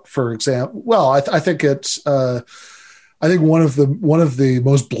out. For example, well, I think one of the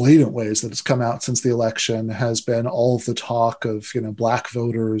most blatant ways that it's come out since the election has been all of the talk of black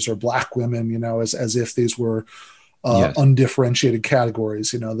voters or black women, as if these were Yes. undifferentiated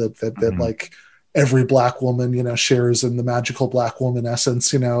categories, that like every black woman, shares in the magical black woman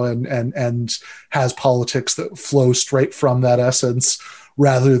essence, and has politics that flow straight from that essence,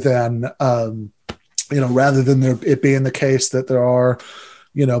 rather than it being the case that there are,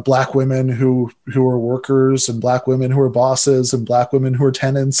 black women who are workers, and black women who are bosses, and black women who are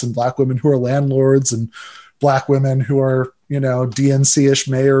tenants, and black women who are landlords, and black women who are, DNC-ish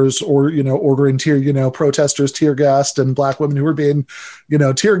mayors, or, ordering protesters tear gassed, and black women who are being,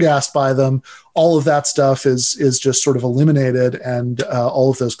 tear gassed by them. All of that stuff is just sort of eliminated. And all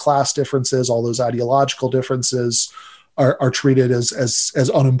of those class differences, all those ideological differences are treated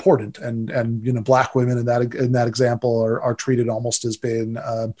as unimportant. And black women in that example are treated almost as being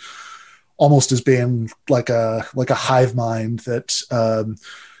like a hive mind that,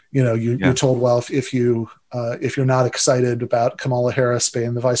 you're told, well, if you're not excited about Kamala Harris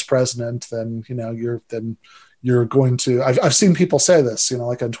being the vice president, then you're going to. I've seen people say this,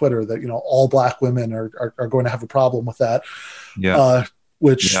 like on Twitter, that all black women are going to have a problem with that. Yeah.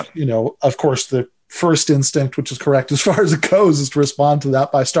 Which of course, the first instinct, which is correct as far as it goes, is to respond to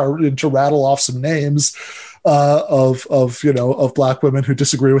that by starting to rattle off some names of black women who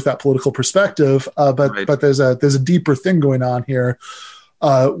disagree with that political perspective. But there's a deeper thing going on here.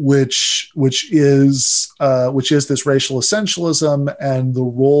 Which is this racial essentialism and the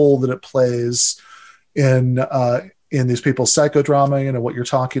role that it plays in these people's psychodrama. What you're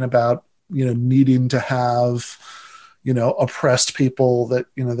talking about, needing to have, oppressed people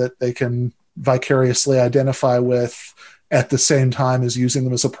that they can vicariously identify with, at the same time as using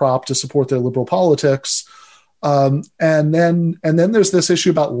them as a prop to support their liberal politics. And then there's this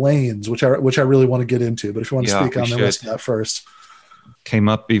issue about lanes, which I really want to get into. But if you want to speak on that first. Came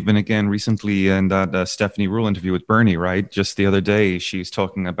up even again recently in that Stephanie Rule interview with Bernie, right? Just the other day, she's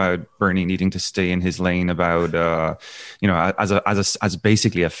talking about Bernie needing to stay in his lane about, as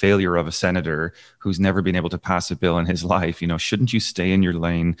basically a failure of a senator who's never been able to pass a bill in his life. Shouldn't you stay in your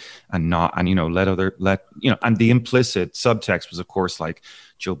lane and not, and, and the implicit subtext was, of course, like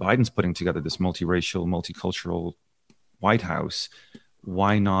Joe Biden's putting together this multiracial, multicultural White House.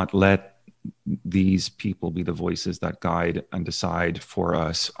 Why not let these people be the voices that guide and decide for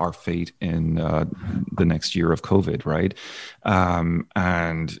us our fate in the next year of COVID, right?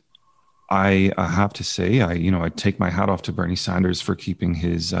 And I have to say, I take my hat off to Bernie Sanders for keeping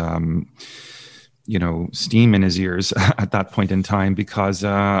his, steam in his ears at that point in time, because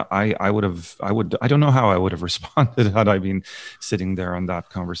I don't know how I would have responded had I been sitting there on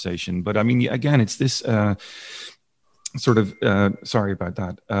that conversation. But I mean, again, it's this. Sort of sorry about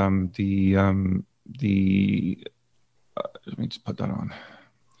that. Let me just put that on.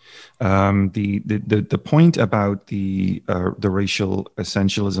 The point about the racial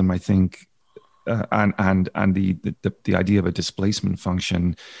essentialism, I think, and the idea of a displacement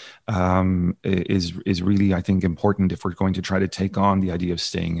function is really, I think, important if we're going to try to take on the idea of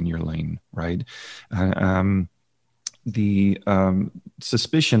staying in your lane, right? The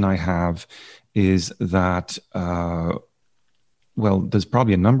suspicion I have is that, there's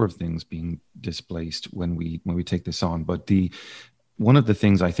probably a number of things being displaced when we take this on, but one of the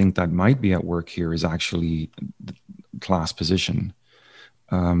things I think that might be at work here is actually class position.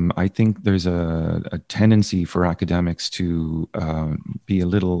 I think there's a tendency for academics to be a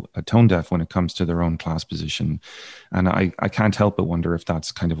little tone deaf when it comes to their own class position. And I can't help but wonder if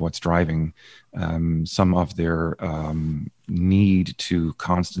that's kind of what's driving some of their need to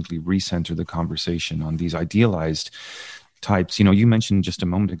constantly recenter the conversation on these idealized types. You mentioned just a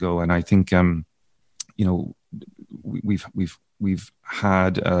moment ago, and I think, we've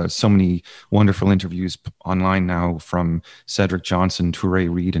had so many wonderful interviews online now from Cedric Johnson,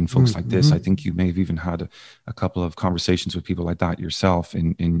 Touré Reed, and folks like this. I think you may have even had a couple of conversations with people like that yourself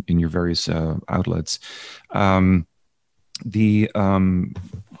in your various outlets. The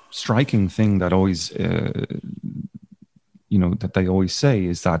striking thing that always, that they always say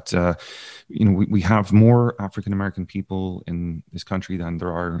is that, we have more African-American people in this country than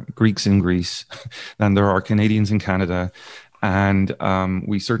there are Greeks in Greece, than there are Canadians in Canada. And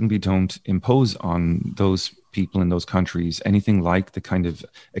we certainly don't impose on those people in those countries anything like the kind of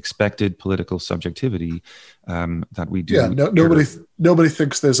expected political subjectivity that we do. Yeah, nobody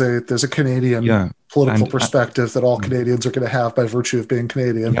thinks there's a Canadian political perspective that all Canadians are going to have by virtue of being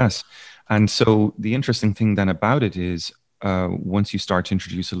Canadian. Yes, and so the interesting thing then about it is, once you start to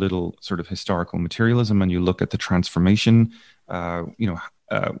introduce a little sort of historical materialism and you look at the transformation,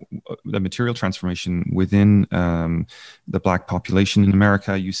 the material transformation within the Black population in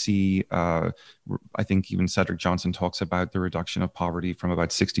America, you see, I think even Cedric Johnson talks about the reduction of poverty from about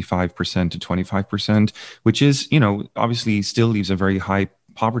 65% to 25%, which is, obviously still leaves a very high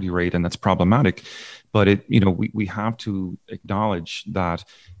poverty rate, and that's problematic. But we have to acknowledge that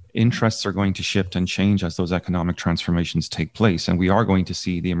interests are going to shift and change as those economic transformations take place. And we are going to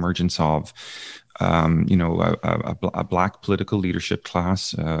see the emergence of, a Black political leadership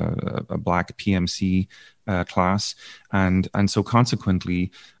class, a Black PMC class. And so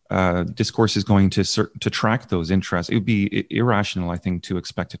consequently, discourse is going to track those interests. It would be irrational, I think, to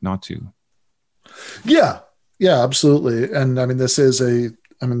expect it not to. Yeah, absolutely. And I mean, this is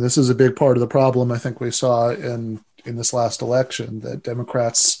a big part of the problem I think we saw in this last election, that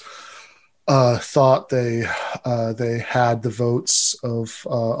Democrats thought they had the votes of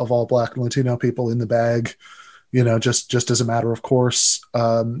all Black and Latino people in the bag, just as a matter of course,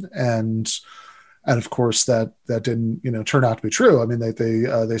 and of course that didn't turn out to be true. I mean,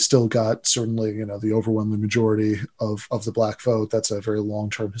 they still got certainly the overwhelming majority of the Black vote. That's a very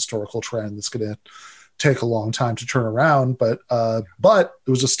long-term historical trend that's going to take a long time to turn around, but it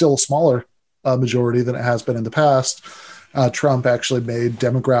was still a smaller majority than it has been in the past. Trump actually made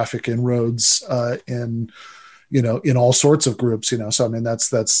demographic inroads in all sorts of groups. So I mean,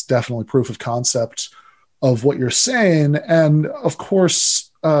 that's definitely proof of concept of what you're saying. And of course,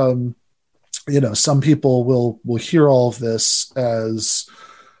 some people will hear all of this as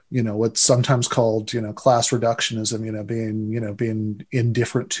what's sometimes called class reductionism. Being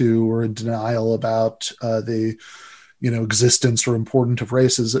indifferent to or in denial about the existence or importance of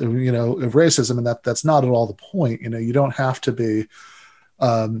racism, and that's not at all the point. You don't have to be,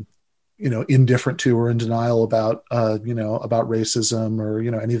 indifferent to or in denial about, about racism or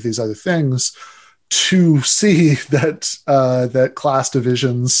any of these other things to see that class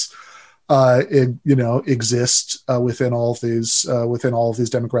divisions, exist within all of these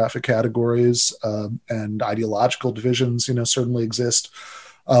demographic categories, and ideological divisions, certainly exist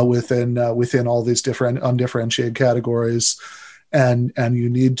within all these different undifferentiated categories, and you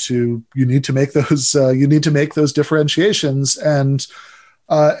need to make those differentiations, and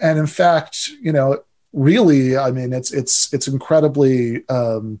in fact, really, I mean, it's incredibly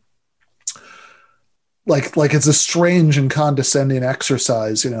like it's a strange and condescending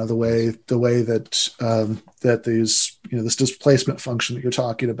exercise, the way that these this displacement function that you're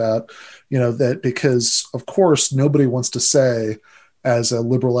talking about, that because of course nobody wants to say, as a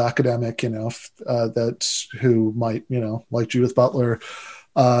liberal academic, that who might, like Judith Butler,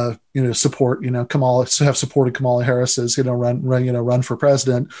 support, have supported Kamala Harris as, run for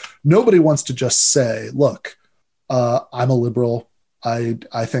president. Nobody wants to just say, look, I'm a liberal. I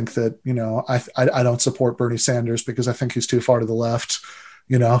think that, I don't support Bernie Sanders because I think he's too far to the left.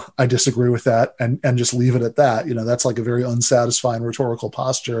 I disagree with that, and just leave it at that. That's like a very unsatisfying rhetorical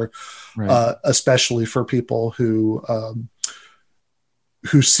posture, right. Especially for people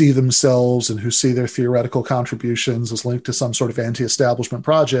who see themselves and who see their theoretical contributions as linked to some sort of anti-establishment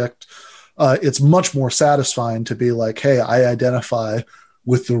project. It's much more satisfying to be like, hey, I identify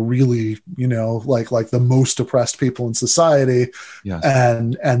with the really, like the most oppressed people in society. Yes.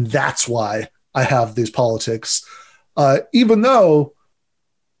 And that's why I have these politics. Even though,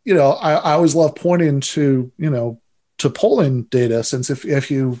 I always love pointing to polling data, since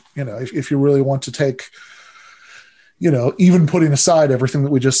if you really want to take, even putting aside everything that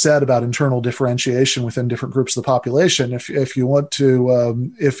we just said about internal differentiation within different groups of the population, if you want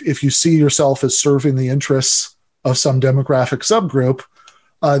to, if you see yourself as serving the interests of some demographic subgroup,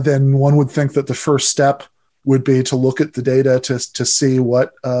 then one would think that the first step would be to look at the data to see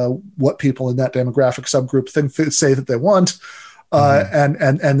what people in that demographic subgroup say that they want,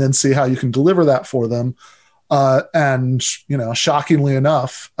 and then see how you can deliver that for them. And shockingly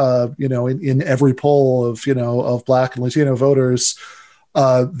enough, in every poll of Black and Latino voters,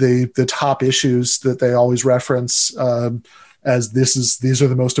 the top issues that they always reference as these are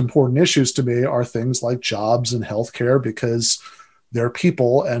the most important issues to me are things like jobs and healthcare, because they're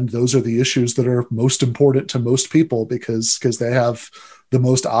people, and those are the issues that are most important to most people because they have the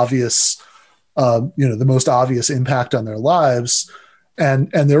most obvious impact on their lives. And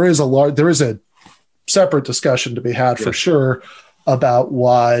there is a separate discussion to be had for sure about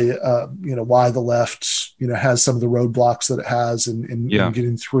why the left has some of the roadblocks that it has in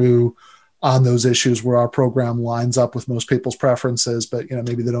getting through on those issues where our program lines up with most people's preferences, but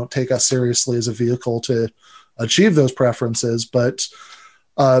maybe they don't take us seriously as a vehicle to achieve those preferences. But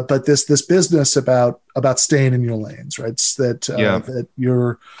this business about staying in your lanes, right? That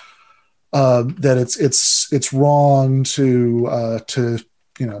you're that it's wrong to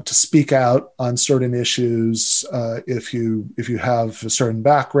speak out on certain issues if you have a certain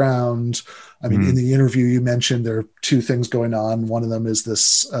background. I mean, in the interview you mentioned there are two things going on. One of them is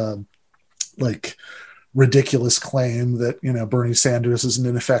this ridiculous claim that Bernie Sanders is an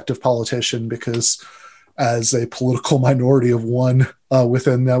ineffective politician because, as a political minority of one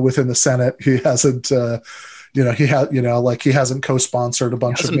within the Senate, he hasn't he hasn't co-sponsored a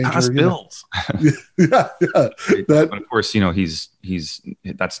bunch of major bills. But of course, he's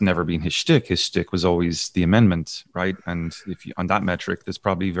that's never been his shtick. His shtick was always the amendment, right? And on that metric, there's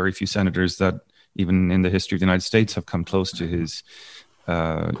probably very few senators that, even in the history of the United States, have come close to his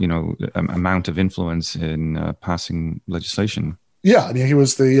amount of influence in passing legislation. Yeah, I mean, he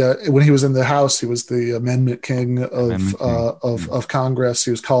was when he was in the House, he was the amendment king of Congress. He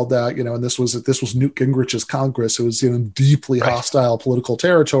was called that, and this was Newt Gingrich's Congress. It was deeply hostile political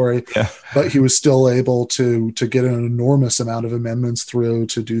territory, but he was still able to get an enormous amount of amendments through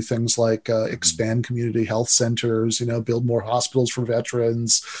to do things like expand community health centers, build more hospitals for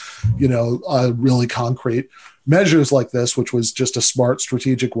veterans, really concrete measures like this, which was just a smart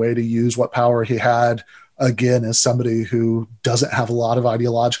strategic way to use what power he had. Again, as somebody who doesn't have a lot of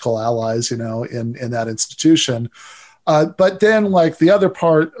ideological allies, in that institution. But then, the other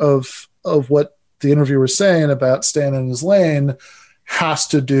part of what the interviewer was saying about staying in his lane has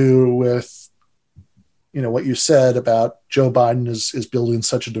to do with, what you said about Joe Biden is building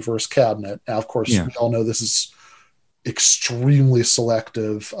such a diverse cabinet. Now, of course, we all know this is extremely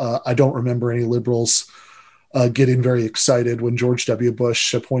selective. I don't remember any liberals getting very excited when George W.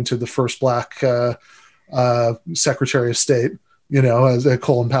 Bush appointed the first black Secretary of State, as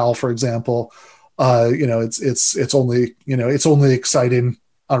Colin Powell, for example. It's only exciting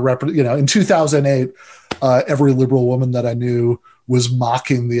on in 2008, every liberal woman that I knew was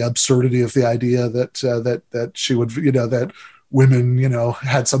mocking the absurdity of the idea that she would, that women,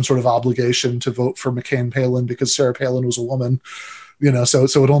 had some sort of obligation to vote for McCain Palin because Sarah Palin was a woman. So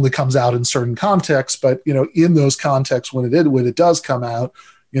it only comes out in certain contexts, but in those contexts, when it does come out,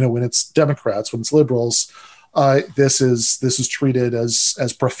 when it's Democrats, when it's liberals, this is treated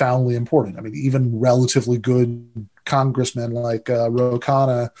as profoundly important. I mean, even relatively good congressmen like Ro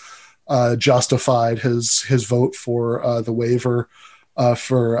Khanna justified his vote for the waiver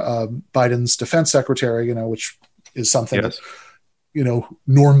for Biden's defense secretary, which is something that,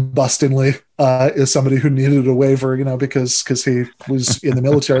 norm-bustingly is somebody who needed a waiver, because he was in the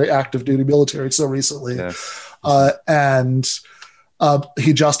military, active duty military so recently. And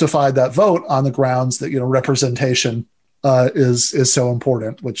he justified that vote on the grounds that representation is so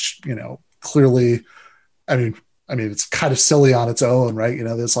important, which clearly, I mean it's kind of silly on its own, right?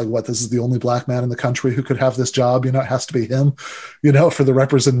 It's this is the only black man in the country who could have this job. It has to be him, for the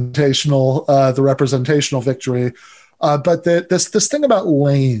representational victory. But this thing about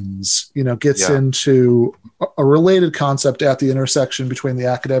lanes, gets into a related concept at the intersection between the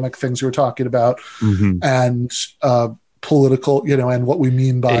academic things you were talking about and political, and what we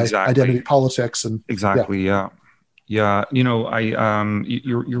mean by identity politics. And you're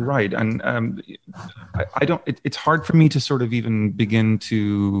right, and I don't. It's hard for me to sort of even begin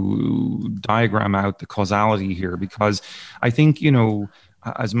to diagram out the causality here, because I think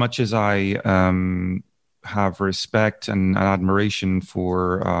as much as I have respect and admiration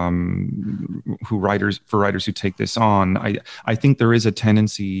for writers who take this on, I think there is a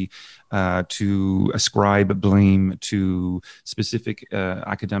tendency to ascribe blame to specific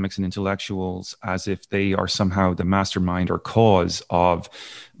academics and intellectuals as if they are somehow the mastermind or cause of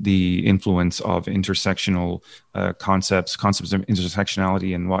the influence of intersectional concepts of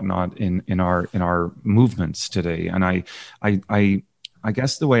intersectionality and whatnot in our movements today. And I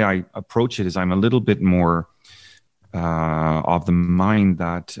guess the way I approach it is I'm a little bit more of the mind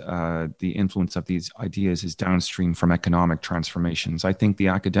that the influence of these ideas is downstream from economic transformations. I think the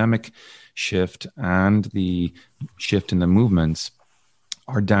academic shift and the shift in the movements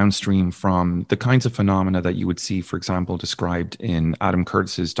are downstream from the kinds of phenomena that you would see, for example, described in Adam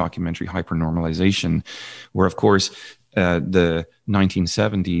Curtis's documentary Hypernormalization, where, of course, the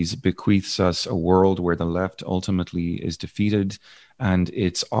 1970s bequeaths us a world where the left ultimately is defeated, and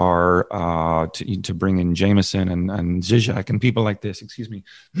it's our to bring in Jameson and Zizek and people like this, excuse me,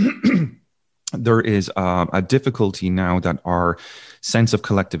 there is a difficulty now that our sense of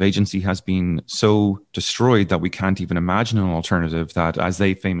collective agency has been so destroyed that we can't even imagine an alternative. That, as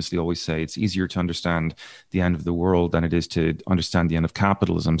they famously always say, it's easier to understand the end of the world than it is to understand the end of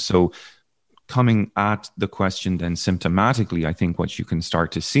capitalism. So coming at the question then symptomatically, I think what you can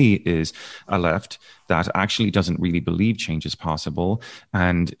start to see is a left that actually doesn't really believe change is possible,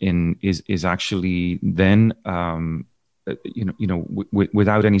 and is actually then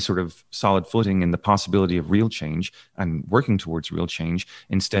without any sort of solid footing in the possibility of real change and working towards real change.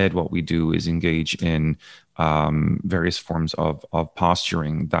 Instead, what we do is engage in various forms of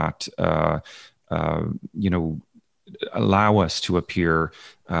posturing that allow us to appear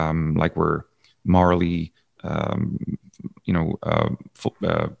like we're morally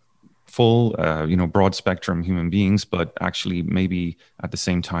full, broad spectrum human beings, but actually maybe at the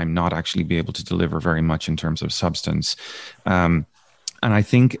same time not actually be able to deliver very much in terms of substance. And I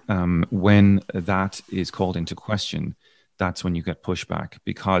think when that is called into question, that's when you get pushback,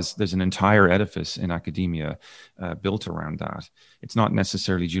 because there's an entire edifice in academia built around that. It's not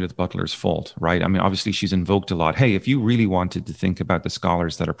necessarily Judith Butler's fault, right? I mean, obviously she's invoked a lot. Hey, if you really wanted to think about the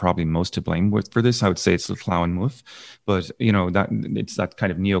scholars that are probably most to blame for this, I would say it's Laclau and Mouffe. But that it's that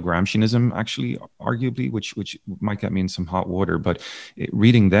kind of neo-Gramscianism, actually, arguably, which might get me in some hot water. But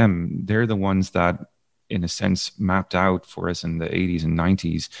reading them, they're the ones that, in a sense, mapped out for us in the 80s and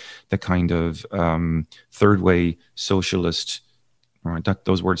 90s the kind of third way socialist, right?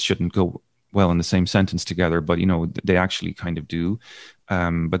 Those words shouldn't go well in the same sentence together, but they actually kind of do.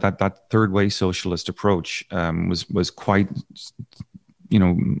 But that third way socialist approach was quite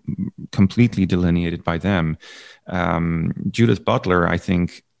completely delineated by them. Judith Butler, I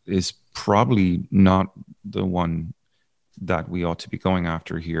think, is probably not the one that we ought to be going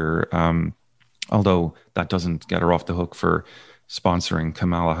after here. Although that doesn't get her off the hook for sponsoring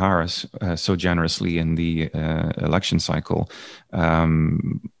Kamala Harris so generously in the election cycle.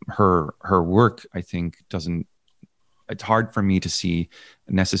 Her work, I think, doesn't. It's hard for me to see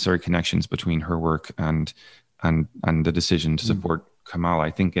necessary connections between her work and the decision to support Kamala.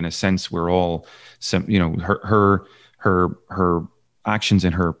 I think, in a sense, we're all, her actions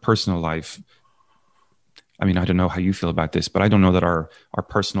in her personal life. I mean, I don't know how you feel about this, but I don't know that our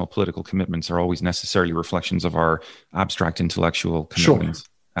personal political commitments are always necessarily reflections of our abstract intellectual commitments.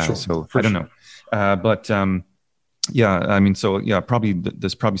 Sure. So I don't know. Probably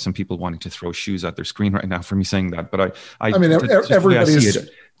there's probably some people wanting to throw shoes at their screen right now for me saying that. But everybody's.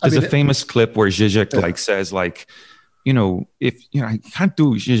 There's a famous clip where Zizek says, if I can't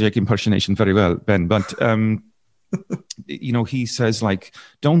do Zizek impersonation very well, Ben, but he says,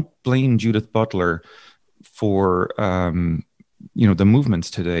 don't blame Judith Butler for the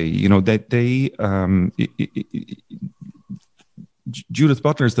movements today. Judith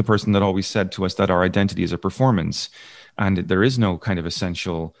Butler is the person that always said to us that our identity is a performance, and there is no kind of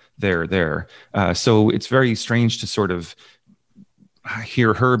essential there. So it's very strange to sort of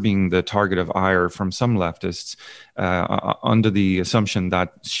hear her being the target of ire from some leftists under the assumption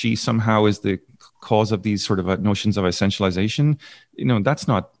that she somehow is the cause of these sort of notions of essentialization. That's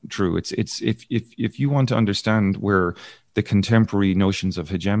not true. It's if you want to understand where the contemporary notions of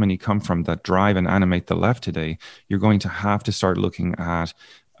hegemony come from that drive and animate the left today, you're going to have to start looking at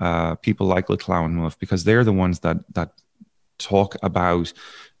people like Laclau and Mouffe, because they're the ones that talk about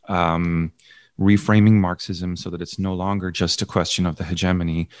reframing Marxism so that it's no longer just a question of the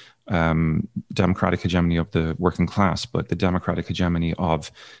hegemony, democratic hegemony of the working class, but the democratic hegemony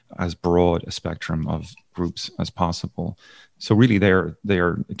of as broad a spectrum of groups as possible. So really, they are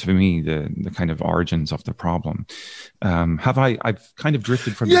to me the kind of origins of the problem. I've kind of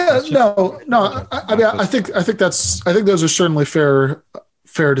drifted from. Yeah, no. I think those are certainly fair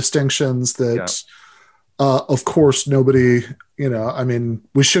distinctions. That, of course, nobody.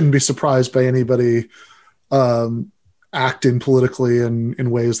 We shouldn't be surprised by anybody acting politically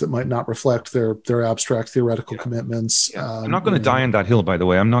in ways that might not reflect their abstract theoretical commitments. Yeah. I'm not going to die on that hill, by the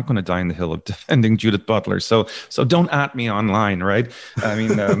way. I'm not going to die on the hill of defending Judith Butler. So don't at me online, right? I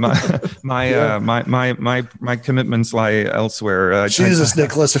mean, my commitments lie elsewhere. Jesus,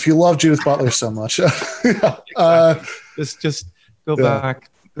 Nicholas, if you love Judith Butler so much, just go back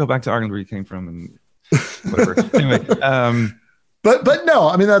to Ireland where you came from and whatever. Anyway. But no,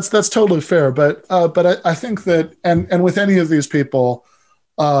 I mean that's totally fair. But I think that and with any of these people,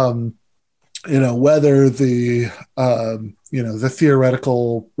 whether the the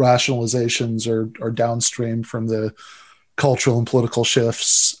theoretical rationalizations are downstream from the cultural and political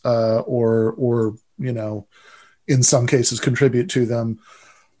shifts, or in some cases contribute to them,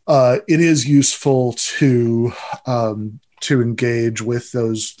 it is useful to to engage with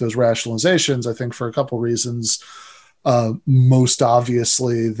those rationalizations. I think for a couple reasons. Most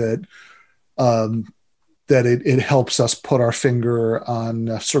obviously that it helps us put our finger on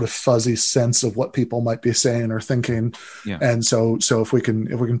a sort of fuzzy sense of what people might be saying or thinking. Yeah. And so if we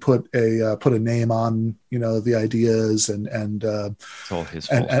can put a name on, the ideas and it's all his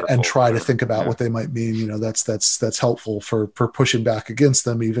fault and try to think about what they might mean, that's helpful for pushing back against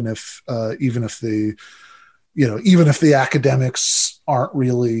them, even if the academics aren't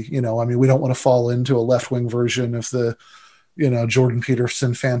really, we don't want to fall into a left-wing version of the, Jordan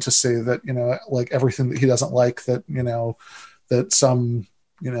Peterson fantasy that, like everything that he doesn't like that, that some,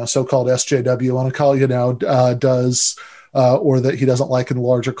 so-called SJW want to call, does, or that he doesn't like in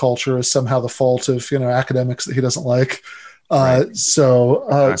larger culture is somehow the fault of, academics that he doesn't like. Right.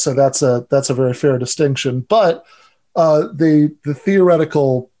 So that's a very fair distinction, but the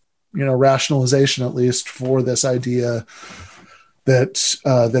theoretical, rationalization, at least for this idea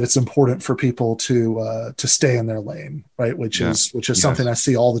that it's important for people to stay in their lane, right? Which is something I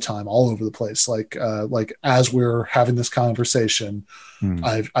see all the time, all over the place. Like as we're having this conversation,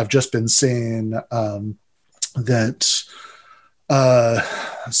 I've just been seeing that.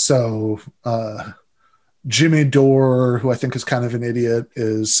 Jimmy Dore, who I think is kind of an idiot,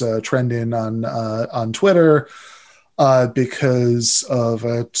 is trending on Twitter. Because of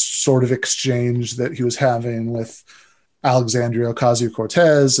a sort of exchange that he was having with Alexandria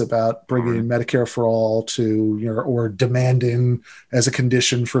Ocasio-Cortez about bringing Medicare for all to, or demanding as a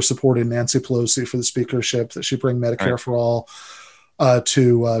condition for supporting Nancy Pelosi for the speakership that she bring Medicare for all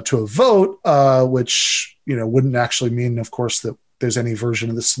to a vote, which, wouldn't actually mean, of course, that there's any version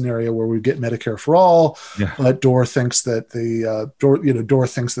of the scenario where we get Medicare for all. Yeah. But Dore thinks that Dore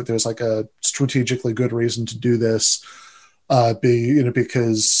thinks that there's like a strategically good reason to do this.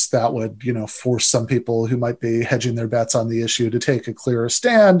 Because that would, force some people who might be hedging their bets on the issue to take a clearer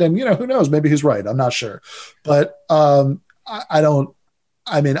stand. And, who knows, maybe he's right. I'm not sure. But I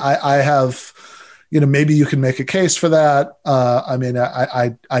have, maybe you can make a case for that.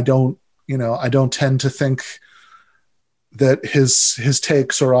 I don't tend to think that his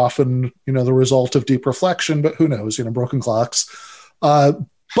takes are often, the result of deep reflection, but who knows, broken clocks.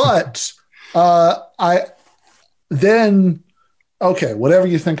 Whatever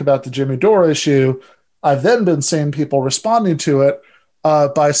you think about the Jimmy Dore issue, I've then been seeing people responding to it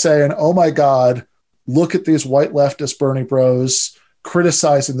by saying, oh my God, look at these white leftist Bernie bros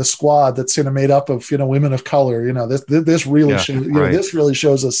criticizing the squad that's made up of, women of color. This really this really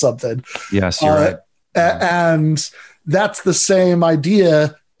shows us something. Yes, you're right. And that's the same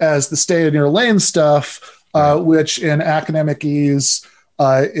idea as the stay in your lane stuff, which in academic ease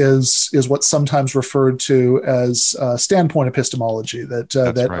is what's sometimes referred to as standpoint epistemology.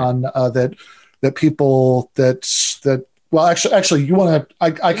 That people well, actually, you want to?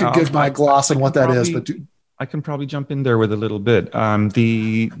 I could give my gloss on what that is, but I can probably jump in there with a little bit.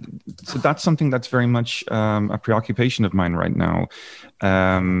 So that's something that's very much a preoccupation of mine right now.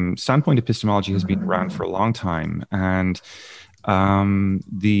 Standpoint epistemology has been around for a long time, and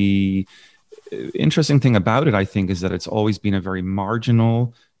the interesting thing about it, I think, is that it's always been a very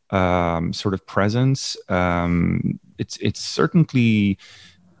marginal sort of presence. It's certainly,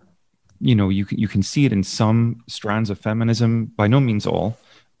 you can see it in some strands of feminism, by no means all.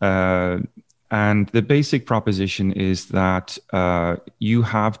 And the basic proposition is that you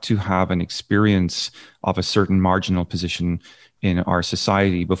have to have an experience of a certain marginal position in our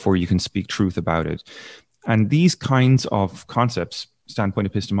society before you can speak truth about it. And these kinds of concepts, standpoint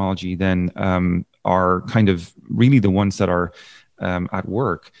epistemology, then are kind of really the ones that are at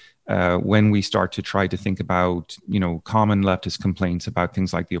work when we start to try to think about, common leftist complaints about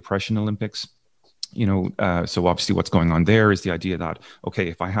things like the oppression Olympics. So obviously what's going on there is the idea that, okay,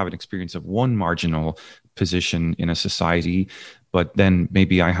 if I have an experience of one marginal position in a society, but then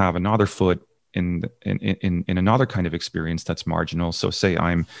maybe I have another foot in another kind of experience that's marginal. So say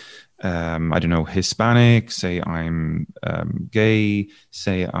I'm, I don't know, Hispanic, say I'm gay,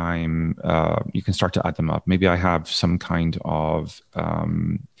 say I'm, you can start to add them up. Maybe I have some kind of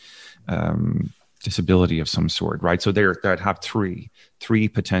disability of some sort, right? So that have three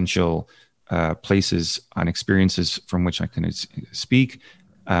potential places and experiences from which I can speak.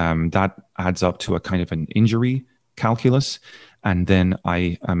 That adds up to a kind of an injury calculus. And then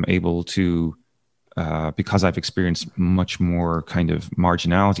I am able to, because I've experienced much more kind of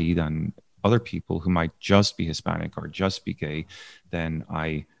marginality than other people who might just be Hispanic or just be gay, then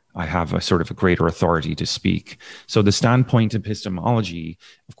I have a sort of a greater authority to speak. So the standpoint epistemology,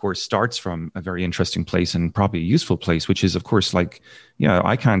 of course, starts from a very interesting place and probably a useful place, which is, of course, like,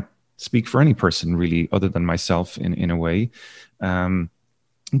 I can't speak for any person really, other than myself in a way.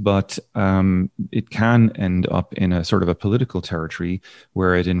 But it can end up in a sort of a political territory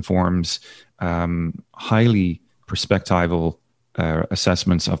where it informs highly perspectival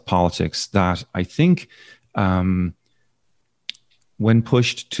assessments of politics that I think, when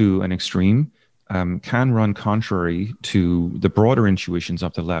pushed to an extreme, can run contrary to the broader intuitions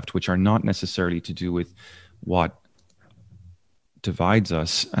of the left, which are not necessarily to do with what divides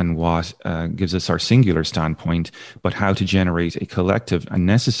us and what gives us our singular standpoint, but how to generate a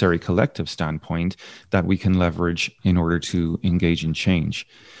necessary collective standpoint that we can leverage in order to engage in change.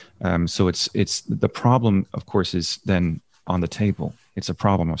 So it's the problem, of course, is then on the table. It's a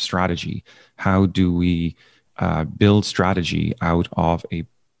problem of strategy. How do we build strategy out of a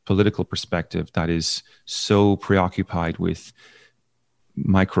political perspective that is so preoccupied with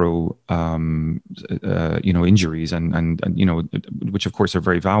micro injuries and which of course are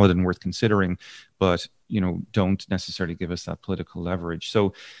very valid and worth considering, but don't necessarily give us that political leverage.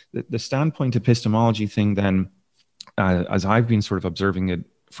 So the standpoint epistemology thing then, as I've been sort of observing it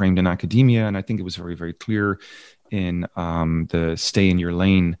framed in academia, and I think it was very, very clear in the stay in your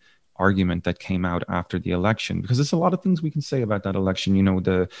lane argument that came out after the election, because there's a lot of things we can say about that election.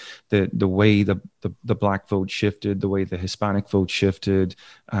 The way the black vote shifted, the way the Hispanic vote shifted,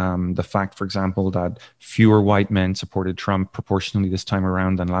 the fact, for example, that fewer white men supported Trump proportionally this time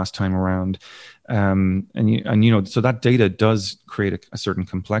around than last time around. So that data does create a certain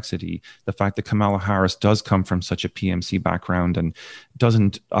complexity. The fact that Kamala Harris does come from such a PMC background and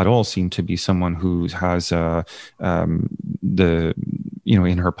doesn't at all seem to be someone who has in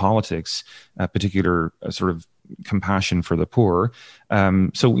her politics, a particular sort of compassion for the poor.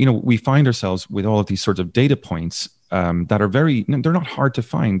 So we find ourselves with all of these sorts of data points that are they're not hard to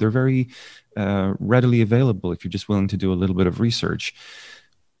find. They're very readily available if you're just willing to do a little bit of research,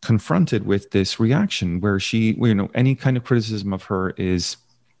 confronted with this reaction where any kind of criticism of her is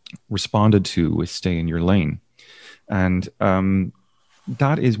responded to with stay in your lane. And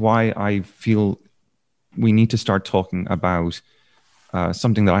that is why I feel we need to start talking about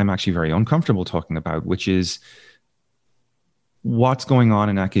something that I'm actually very uncomfortable talking about, which is what's going on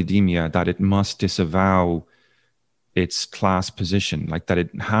in academia that it must disavow its class position, like that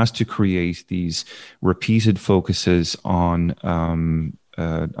it has to create these repeated focuses on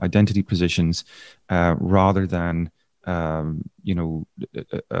identity positions rather than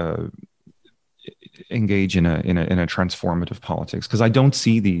engage in a transformative politics. Because I don't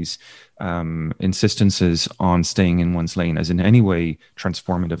see these insistences on staying in one's lane as in any way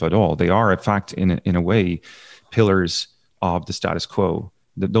transformative at all. They are, in fact, in a way, pillars of the status quo.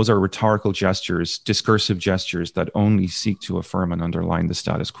 Those are rhetorical gestures, discursive gestures that only seek to affirm and underline the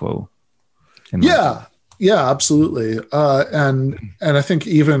status quo. Yeah, absolutely. And I think I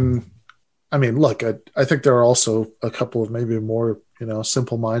think there are also a couple of maybe more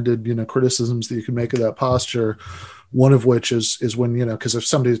simple-minded criticisms that you can make of that posture. One of which is when because if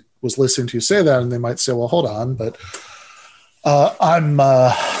somebody was listening to you say that, and they might say, well, hold on, but I'm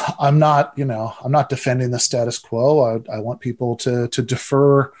not defending the status quo. I want people to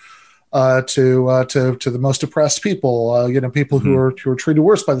defer to the most oppressed people, people who are treated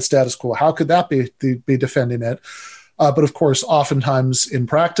worse by the status quo. How could that be defending it? But of course, oftentimes in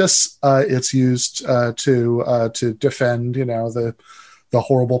practice, it's used to defend the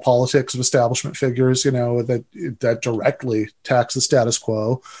horrible politics of establishment figures that directly tax the status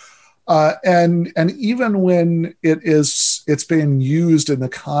quo. And even when it's being used in the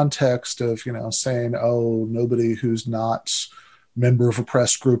context of saying, oh, nobody who's not member of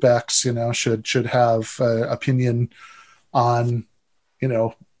oppressed group X should have opinion on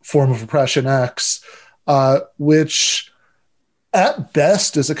form of oppression X, which at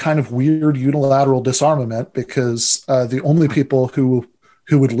best is a kind of weird unilateral disarmament, because the only people who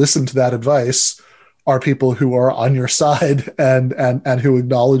would listen to that advice are people who are on your side and who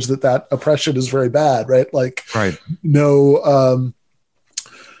acknowledge that oppression is very bad, right? Like, right. No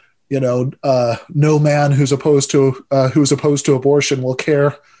man who's opposed to abortion will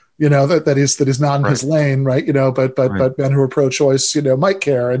care, that is not in his lane, right? But men who are pro-choice, might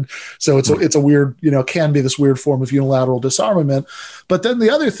care, and so it's a weird, can be this weird form of unilateral disarmament. But then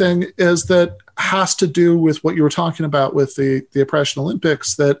the other thing is that has to do with what you were talking about with the Oppression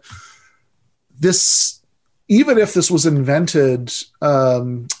Olympics, that this, even if this was invented,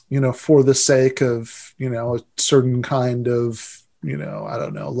 for the sake of, a certain kind of,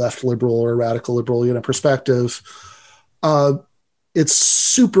 left liberal or radical liberal, perspective, it's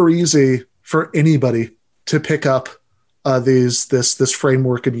super easy for anybody to pick up this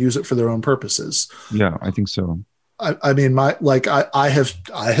framework and use it for their own purposes. Yeah, I think so. I mean, I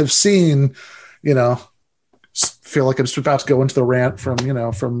have seen, you know, feel like I'm just about to go into the rant from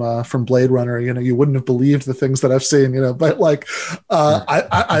Blade Runner. You know, you wouldn't have believed the things that I've seen. You know, but like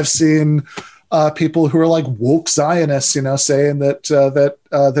I've seen people who are like woke Zionists, you know, saying that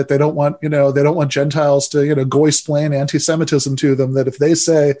they don't want Gentiles to, you know, goy-splain anti-Semitism to them. That if they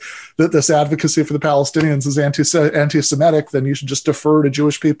say that this advocacy for the Palestinians is anti-Semitic, then you should just defer to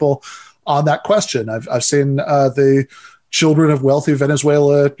Jewish people on that question. I've seen the children of wealthy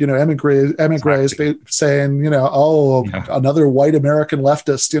Venezuela, you know, emigres Exactly. saying, you know, another white American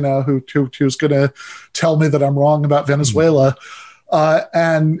leftist, you know, who's going to tell me that I'm wrong about Venezuela.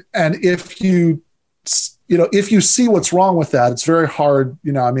 And if you see what's wrong with that, it's very hard.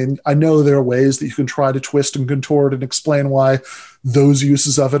 You know, I mean, I know there are ways that you can try to twist and contort and explain why those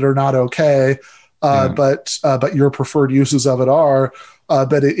uses of it are not okay, but your preferred uses of it are.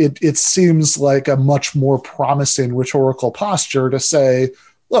 But it seems like a much more promising rhetorical posture to say,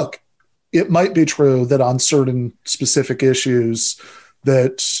 look, it might be true that on certain specific issues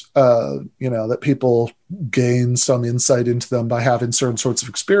that that people gain some insight into them by having certain sorts of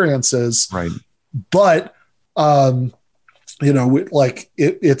experiences, Right. but we're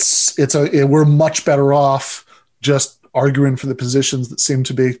much better off just arguing for the positions that seem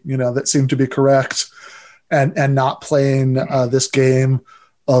to be correct, and not playing this game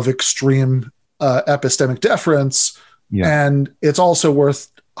of extreme epistemic deference. Yeah. And it's also worth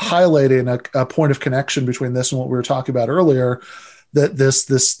highlighting a point of connection between this and what we were talking about earlier, that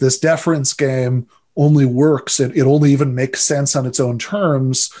this deference game only works, it only even makes sense on its own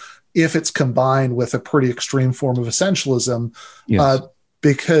terms if it's combined with a pretty extreme form of essentialism. Yes.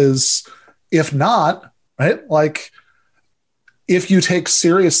 Because if not, right, like if you take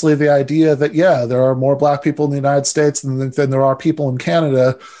seriously the idea that, yeah, there are more Black people in the United States than there are people in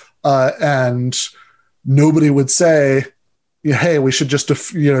Canada, and nobody would say, hey, we should just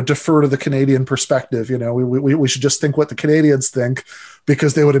defer to the Canadian perspective. You know, we should just think what the Canadians think,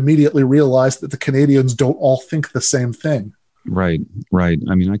 because they would immediately realize that the Canadians don't all think the same thing. Right. I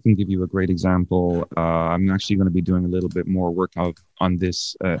mean, I can give you a great example. I'm actually going to be doing a little bit more work on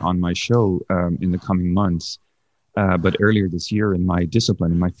this on my show in the coming months. But earlier this year, in my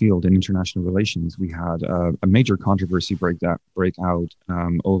discipline, in my field, in international relations, we had a major controversy break out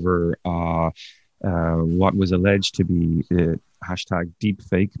over what was alleged to be hashtag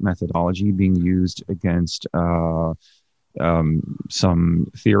deepfake methodology being used against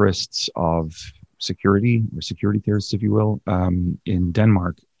some theorists of security, or security theorists, if you will, in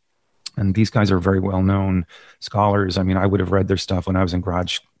Denmark. And these guys are very well-known scholars. I mean, I would have read their stuff when I was in grad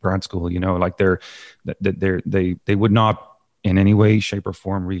school. You know, like they would not in any way, shape, or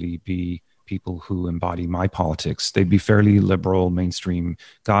form really be people who embody my politics. They'd be fairly liberal, mainstream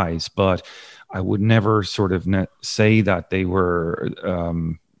guys, but I would never sort of say that they were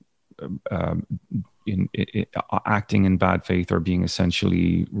acting in bad faith or being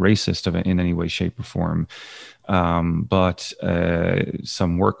essentially racist in any way, shape, or form. But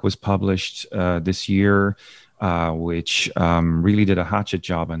some work was published this year, which really did a hatchet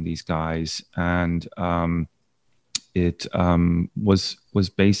job on these guys, and it was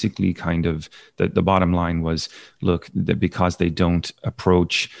basically kind of the bottom line was, look, that because they don't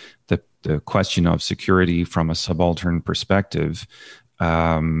approach the question of security from a subaltern perspective,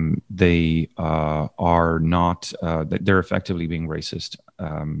 they are not, they're effectively being racist,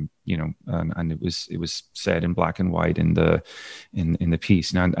 and it was said in black and white in the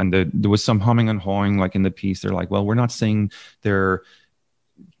piece. And there was some humming and hawing, like in the piece, they're like, well, we're not saying they're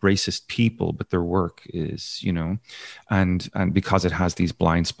racist people, but their work is, and because it has these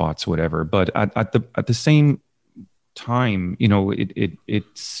blind spots, whatever. But at the same time, it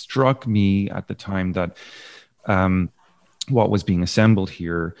struck me at the time that, what was being assembled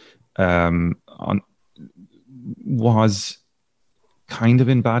here was kind of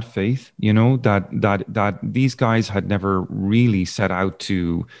in bad faith, that these guys had never really set out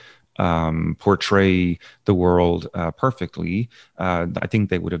to portray the world perfectly. I think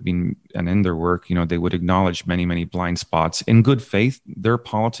they would have been, and in their work, they would acknowledge many, many blind spots. In good faith, their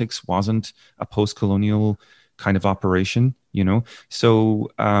politics wasn't a post-colonial kind of operation,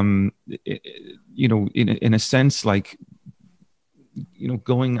 So, in a sense, like,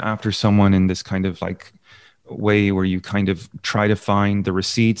 going after someone in this kind of like way where you kind of try to find the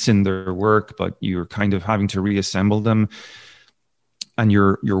receipts in their work, but you're kind of having to reassemble them, and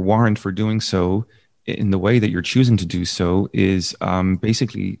your warrant for doing so in the way that you're choosing to do so is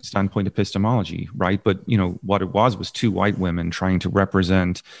basically standpoint epistemology, right? But what it was two white women trying to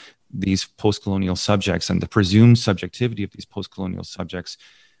represent these post-colonial subjects and the presumed subjectivity of these post-colonial subjects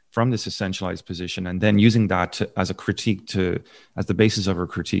from this essentialized position, and then using that as a critique as the basis of her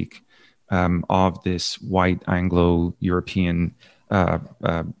critique of this white Anglo-European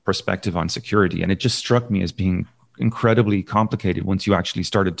perspective on security. And it just struck me as being incredibly complicated once you actually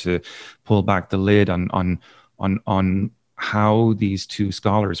started to pull back the lid on how these two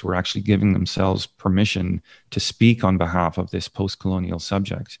scholars were actually giving themselves permission to speak on behalf of this post-colonial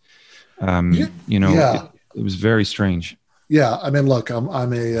subject. It was very strange. Yeah, I mean, look, I'm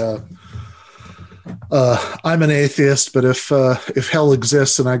an atheist, but if hell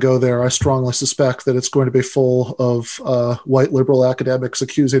exists and I go there, I strongly suspect that it's going to be full of white liberal academics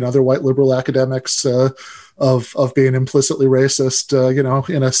accusing other white liberal academics of being implicitly racist,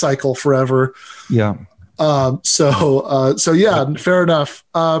 in a cycle forever. Yeah. So yeah, fair enough.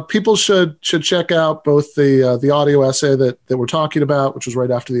 People should check out both the audio essay that we're talking about, which was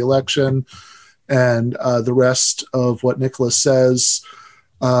right after the election, and the rest of what Nicholas says.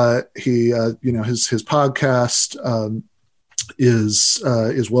 His podcast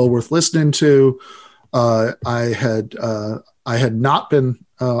is well worth listening to. I had not been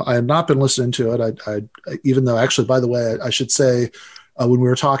listening to it. I even though, actually, by the way, I should say, when we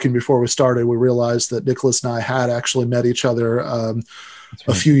were talking before we started, we realized that Nicholas and I had actually met each other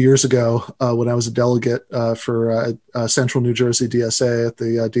a few years ago when I was a delegate for Central New Jersey DSA at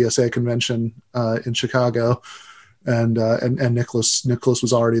the DSA convention in Chicago. And Nicholas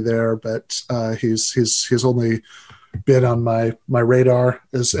was already there, but he's only been on my radar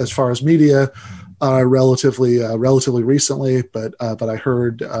as far as media relatively recently. But I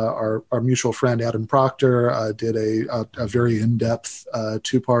heard our mutual friend Adam Proctor did a very in-depth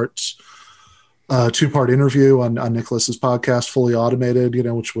two-part interview on Nicholas's podcast, Fully Automated,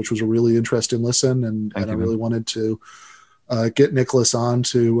 which was a really interesting listen, and I really wanted to get Nicholas on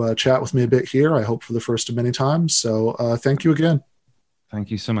to chat with me a bit here. I hope for the first of many times. So thank you again. Thank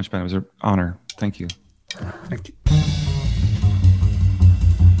you so much, Ben. It was an honor. Thank you. Thank you.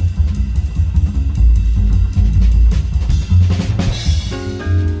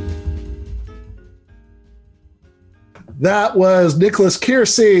 That was Nicholas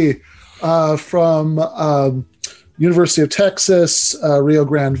Keirsey from University of Texas, Rio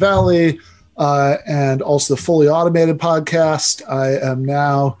Grande Valley. And also the Fully Automated podcast. I am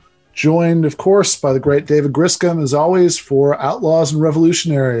now joined, of course, by the great David Griscom, as always, for Outlaws and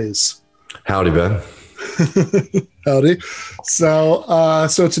Revolutionaries. Howdy, Ben. Howdy. So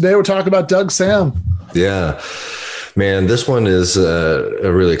today we're talking about Doug Sahm. Yeah, man, this one is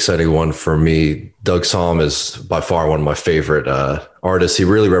a really exciting one for me. Doug Sahm is by far one of my favorite artists. He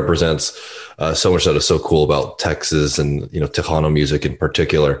really represents so much that is so cool about Texas and, Tejano music in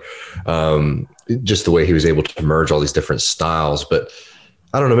particular. Just the way he was able to merge all these different styles. But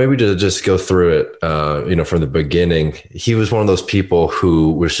I don't know, maybe to just go through it, from the beginning. He was one of those people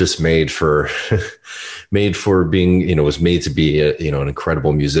who was just made for being, was made to be an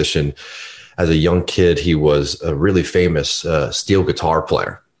incredible musician. As a young kid, he was a really famous steel guitar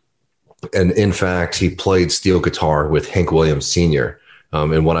player. And in fact, he played steel guitar with Hank Williams Sr.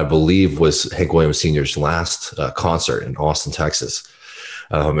 In what I believe was Hank Williams Sr.'s last concert in Austin, Texas.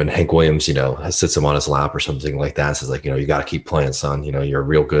 And Hank Williams, sits him on his lap or something like that. Says like, you got to keep playing, son. You're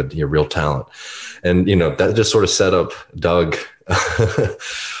real good. You're real talent. And, that just sort of set up Doug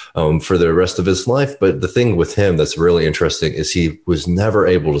for the rest of his life. But the thing with him that's really interesting is he was never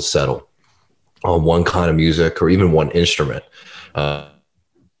able to settle on one kind of music or even one instrument.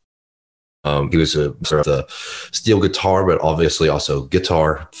 He was a sort of the steel guitar, but obviously also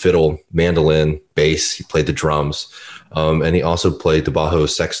guitar, fiddle, mandolin, bass. He played the drums, and he also played the bajo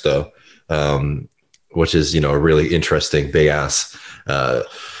sexto, which is a really interesting big ass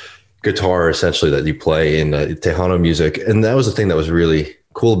guitar, essentially, that you play in Tejano music. And that was the thing that was really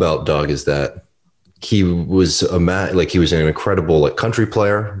cool about Doug, is that he was he was an incredible country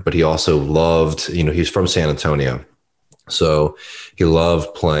player, but he also loved he's from San Antonio. So he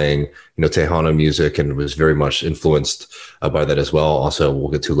loved playing, Tejano music, and was very much influenced by that as well. Also, we'll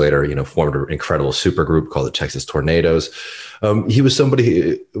get to later, formed an incredible super group called the Texas Tornadoes. He was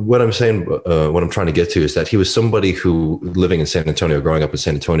somebody, what I'm trying to get to is that he was somebody who, living in San Antonio, growing up in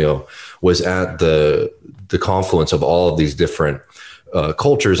San Antonio, was at the confluence of all of these different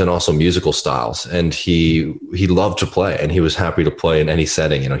cultures and also musical styles. And he loved to play, and he was happy to play in any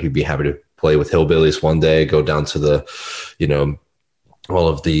setting. He'd be happy to play with hillbillies one day, go down to the, all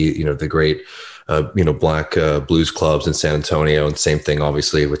of the, the great, black blues clubs in San Antonio, and same thing,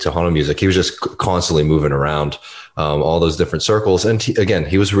 obviously, with Tejano music. He was just constantly moving around all those different circles. And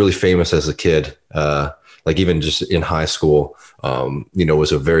he was really famous as a kid, even just in high school,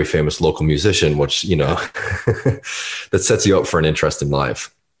 was a very famous local musician, which, that sets you up for an interesting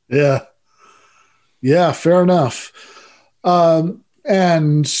life. Yeah. Yeah. Fair enough.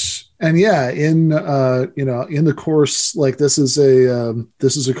 And yeah, in in the course, like this is a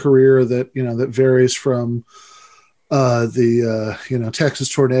career that that varies from the Texas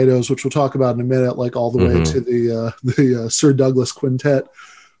Tornadoes, which we'll talk about in a minute, like all the way to the Sir Douglas Quintet.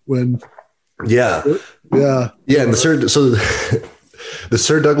 When yeah, and the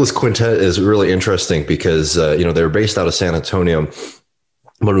Sir Douglas Quintet is really interesting because they were based out of San Antonio.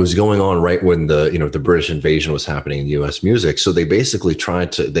 But it was going on right when the British invasion was happening in U.S. music. So they basically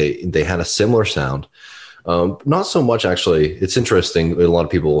tried to they had a similar sound. Not so much, actually. It's interesting. A lot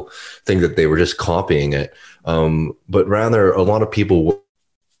of people think that they were just copying it, but rather a lot of people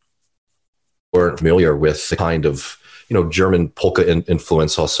weren't familiar with the kind of German polka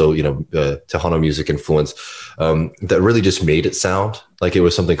influence, also Tejano music influence, that really just made it sound like it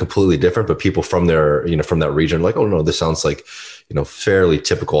was something completely different. But people from there, from that region, like, oh no, this sounds like fairly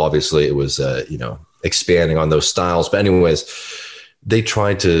typical. Obviously, it was expanding on those styles. But anyways, they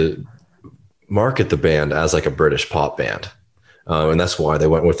tried to market the band as like a British pop band. And that's why they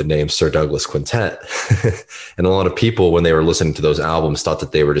went with the name Sir Douglas Quintet. And a lot of people, when they were listening to those albums, thought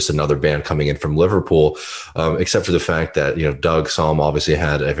that they were just another band coming in from Liverpool, except for the fact that, Doug Sahm obviously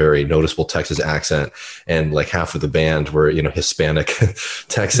had a very noticeable Texas accent, and like half of the band were, Hispanic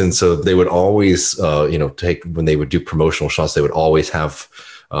Texans. So they would always, when they would do promotional shots, they would always have,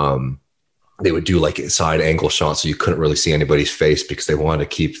 they would do like side angle shots, so you couldn't really see anybody's face, because they wanted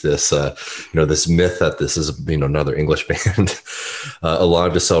to keep this, this myth that this is, another English band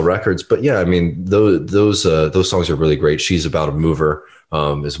alive to sell records. But yeah, I mean, those songs are really great. She's About a Mover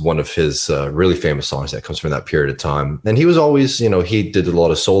is one of his really famous songs that comes from that period of time. And he was always, he did a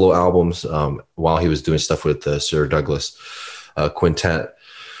lot of solo albums while he was doing stuff with the Sir Douglas Quintet.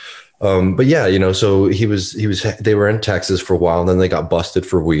 But yeah, so they were in Texas for a while, and then they got busted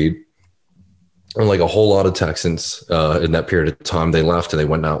for weed. And like a whole lot of Texans in that period of time, they left and they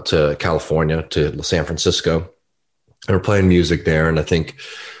went out to California, to San Francisco, and were playing music there. And I think,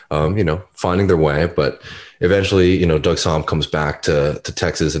 finding their way. But eventually, Doug Sahm comes back to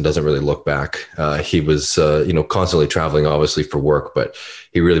Texas and doesn't really look back. He was, constantly traveling, obviously, for work, but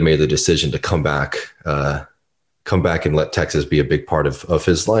he really made the decision to come back and let Texas be a big part of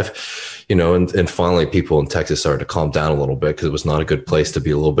his life, and finally people in Texas started to calm down a little bit, because it was not a good place to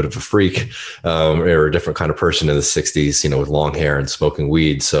be a little bit of a freak or a different kind of person in the 60s, with long hair and smoking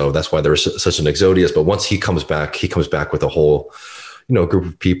weed. So that's why there was such an exodus. But once he comes back with a whole, group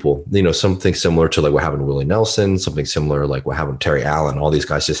of people, something similar to like what happened to Willie Nelson, something similar like what happened to Terry Allen. All these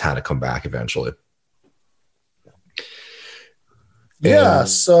guys just had to come back eventually. Yeah.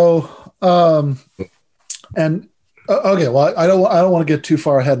 So, okay, well, I don't want to get too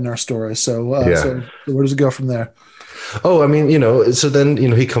far ahead in our story. So where does it go from there? Oh, I mean, so then,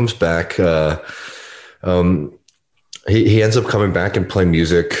 he comes back, he ends up coming back and playing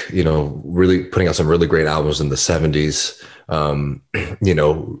music, really putting out some really great albums in the 70s,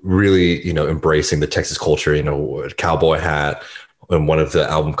 really, embracing the Texas culture, cowboy hat. In one of the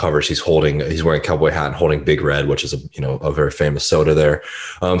album covers, he's wearing a cowboy hat and holding Big Red, which is a very famous soda there.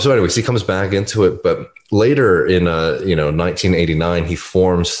 So anyways, he comes back into it, but later in 1989, he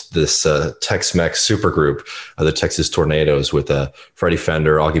forms this Tex-Mex supergroup, the Texas Tornadoes, with Freddie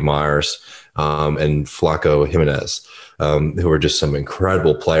Fender, Augie Myers, and Flaco Jimenez, who are just some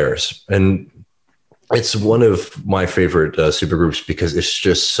incredible players. And it's one of my favorite supergroups because it's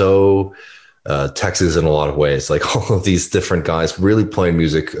just so Texas in a lot of ways. Like all of these different guys really playing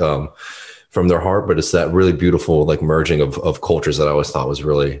music from their heart, but it's that really beautiful like merging of cultures that I always thought was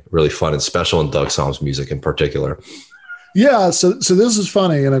really, really fun and special in Doug Sahm's music in particular. Yeah, so this is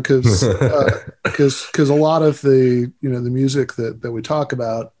funny, because a lot of the the music that we talk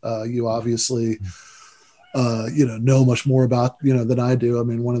about, you obviously know much more about than I do. I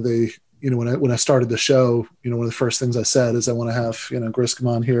mean, one of the when I started the show, one of the first things I said is I want to have Griscom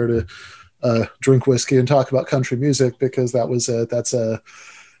on here to drink whiskey and talk about country music, because that's a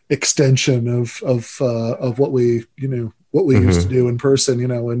extension of what we used to do in person,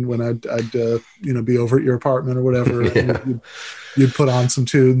 when I'd be over at your apartment or whatever, and you'd put on some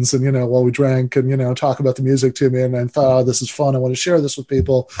tunes and, while we drank and, talk about the music to me. And I thought, oh, this is fun. I want to share this with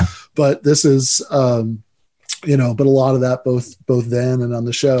people. But this is, but a lot of that, both then and on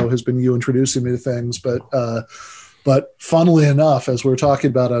the show, has been you introducing me to things. But funnily enough, as we were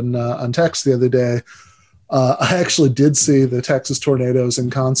talking about on text the other day, I actually did see the Texas Tornadoes in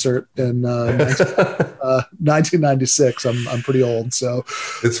concert in 1996. I'm pretty old, so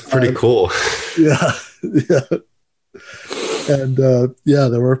it's pretty cool. Yeah. And they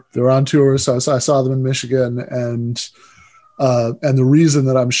were on tour, so I saw them in Michigan, and And the reason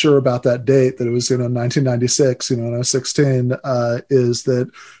that I'm sure about that date, that it was 1996, when I was 16, is that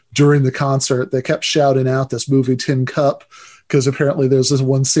during the concert they kept shouting out this movie Tin Cup, because apparently there's this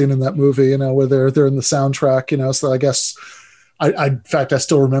one scene in that movie, where they're in the soundtrack, so I guess. In fact, I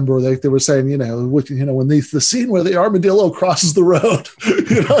still remember they were saying, when the scene where the armadillo crosses the road,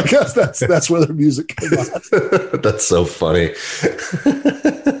 I guess that's where their music came out. That's so funny.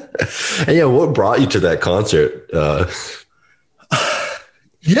 And yeah, what brought you to that concert?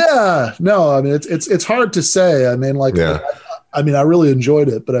 Yeah, no, I mean it's hard to say. I mean, I really enjoyed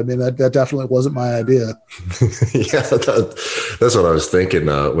it, but I mean that definitely wasn't my idea. Yeah, that's what I was thinking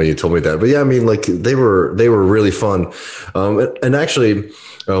when you told me that. But yeah, I mean, they were really fun, and actually,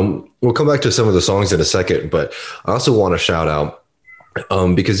 we'll come back to some of the songs in a second. But I also want to shout out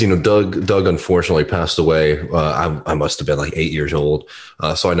because Doug unfortunately passed away. I must have been like 8 years old,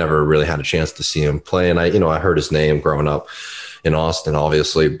 so I never really had a chance to see him play. And I heard his name growing up in Austin,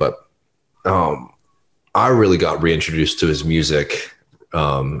 obviously, but I really got reintroduced to his music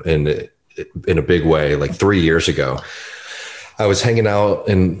in a big way, like 3 years ago. I was hanging out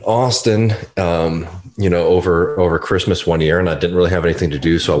in Austin, over Christmas one year, and I didn't really have anything to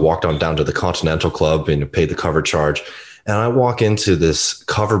do. So I walked on down to the Continental Club and paid the cover charge. And I walk into this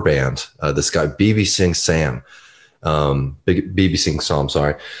cover band, this guy, BB Sing Sam, BB Sing Sam,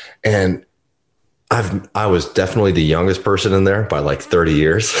 sorry. And I was definitely the youngest person in there by like 30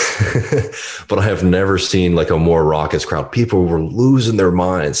 years, but I have never seen like a more raucous crowd. People were losing their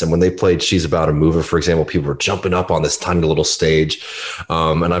minds. And when they played She's About to Move It, for example, people were jumping up on this tiny little stage.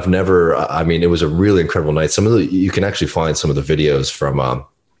 And it was a really incredible night. You can actually find some of the videos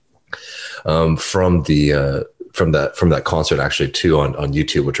from that concert actually too on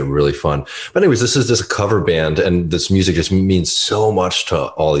YouTube, which are really fun. But anyways, this is just a cover band, and this music just means so much to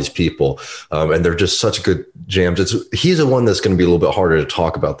all these people. And they're just such good jams. He's the one that's going to be a little bit harder to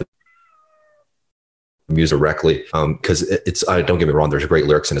talk about the music directly. Cause don't get me wrong, there's great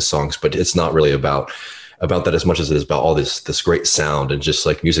lyrics in his songs, but it's not really about that as much as it is about all this great sound and just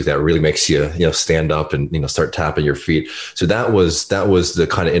like music that really makes you, stand up and, start tapping your feet. So that was the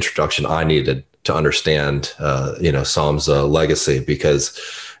kind of introduction I needed to understand, Sam's legacy, because,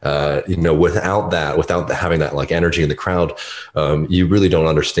 without having that like energy in the crowd, you really don't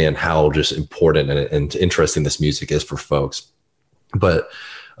understand how just important and interesting this music is for folks. But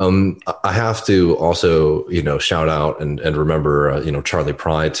I have to also, shout out and remember, Charley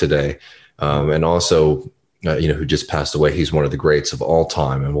Pride today, and also, who just passed away. He's one of the greats of all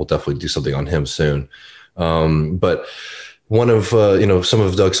time, and we'll definitely do something on him soon. But one of, some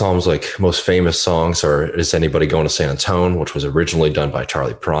of Doug Salm's like most famous songs are Is Anybody Going to San Antone, which was originally done by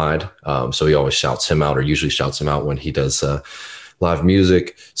Charley Pride. So he always shouts him out, or usually shouts him out when he does live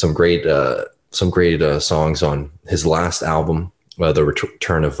music. Some great songs on his last album, The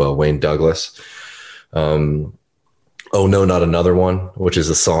Return of Wayne Douglas. Oh No, Not Another One, which is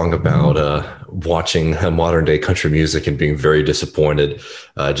a song about watching modern day country music and being very disappointed.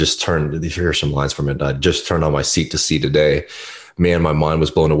 Here are some lines from it. I just turned on my seat to see today. Man, my mind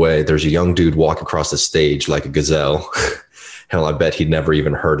was blown away. There's a young dude walking across the stage like a gazelle. Hell, I bet he'd never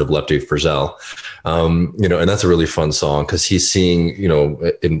even heard of Lefty Frizzell. And that's a really fun song because he's seeing,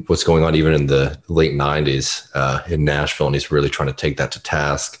 in what's going on even in the late 90s in Nashville, and he's really trying to take that to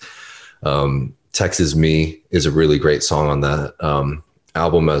task. Texas Me is a really great song on that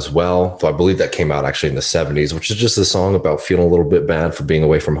album as well. So I believe that came out actually in the 70s, which is just a song about feeling a little bit bad for being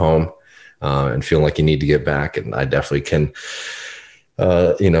away from home and feeling like you need to get back. And I definitely can,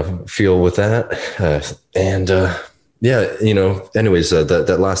 feel with that. Anyways,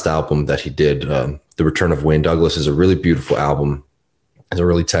 that last album that he did, The Return of Wayne Douglas, is a really beautiful album. It's a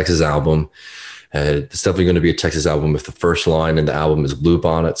really Texas album. It's definitely going to be a Texas album if the first line in the album is Blue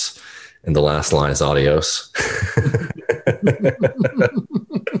Bonnets and the last line is adios.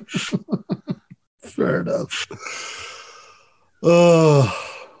 Fair enough. Oh,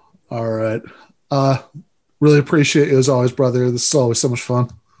 all right. Really appreciate you as always, brother. This is always so much fun.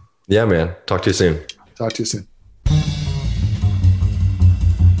 Yeah, man. Talk to you soon. Talk to you soon.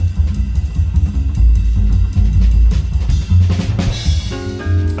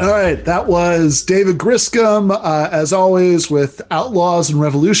 All right, that was David Griscom, as always, with Outlaws and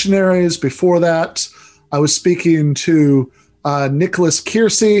Revolutionaries. Before that, I was speaking to Nicholas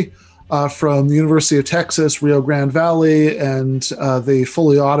Keirsey from the University of Texas, Rio Grande Valley, and the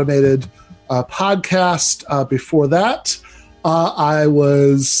Fully Automated podcast. Before that, I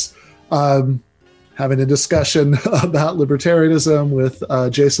was having a discussion about libertarianism with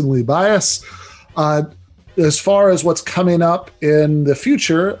Jason Lee Bias. As far as what's coming up in the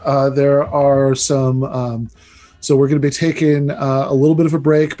future, there are some So we're going to be taking a little bit of a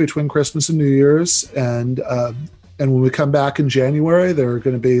break between Christmas and New Year's, and when we come back in January, there are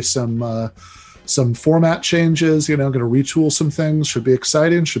going to be some format changes. Going to retool some things. Should be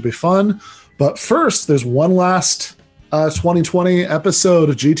exciting. Should be fun. But first, there's one last 2020 episode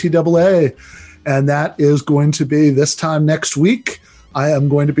of GTAA, and that is going to be this time next week. I am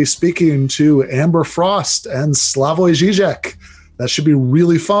going to be speaking to Amber Frost and Slavoj Žižek. That should be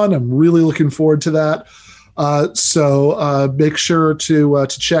really fun. I'm really looking forward to that. So make sure to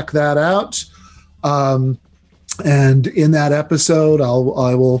check that out. And in that episode,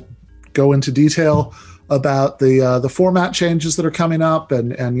 I will go into detail about the format changes that are coming up,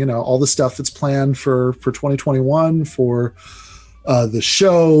 and all the stuff that's planned for 2021 for the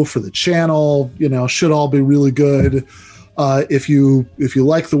show, for the channel. Should all be really good. If you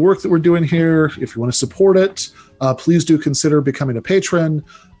like the work that we're doing here, if you want to support it, please do consider becoming a patron.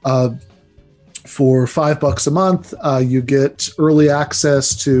 For $5 a month, you get early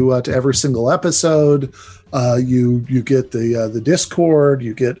access to every single episode. You get the Discord.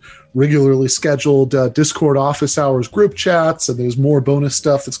 You get regularly scheduled Discord office hours group chats, and there's more bonus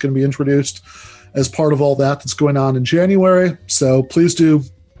stuff that's going to be introduced as part of all that's going on in January. So please do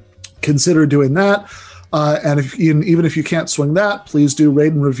consider doing that. And even if you can't swing that, please do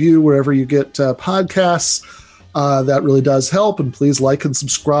rate and review wherever you get podcasts. That really does help. And please like and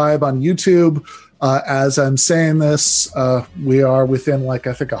subscribe on YouTube. As I'm saying this, we are within I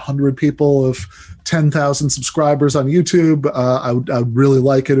think 100 people of 10,000 subscribers on YouTube. I would really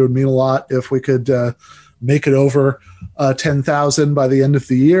like it. It would mean a lot if we could make it over 10,000 by the end of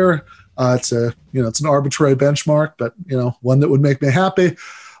the year. It's an arbitrary benchmark, but one that would make me happy.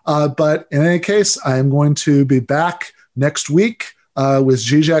 But in any case, I am going to be back next week with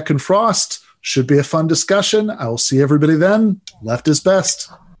Žižek and Frost. Should be a fun discussion. I will see everybody then. Left is best.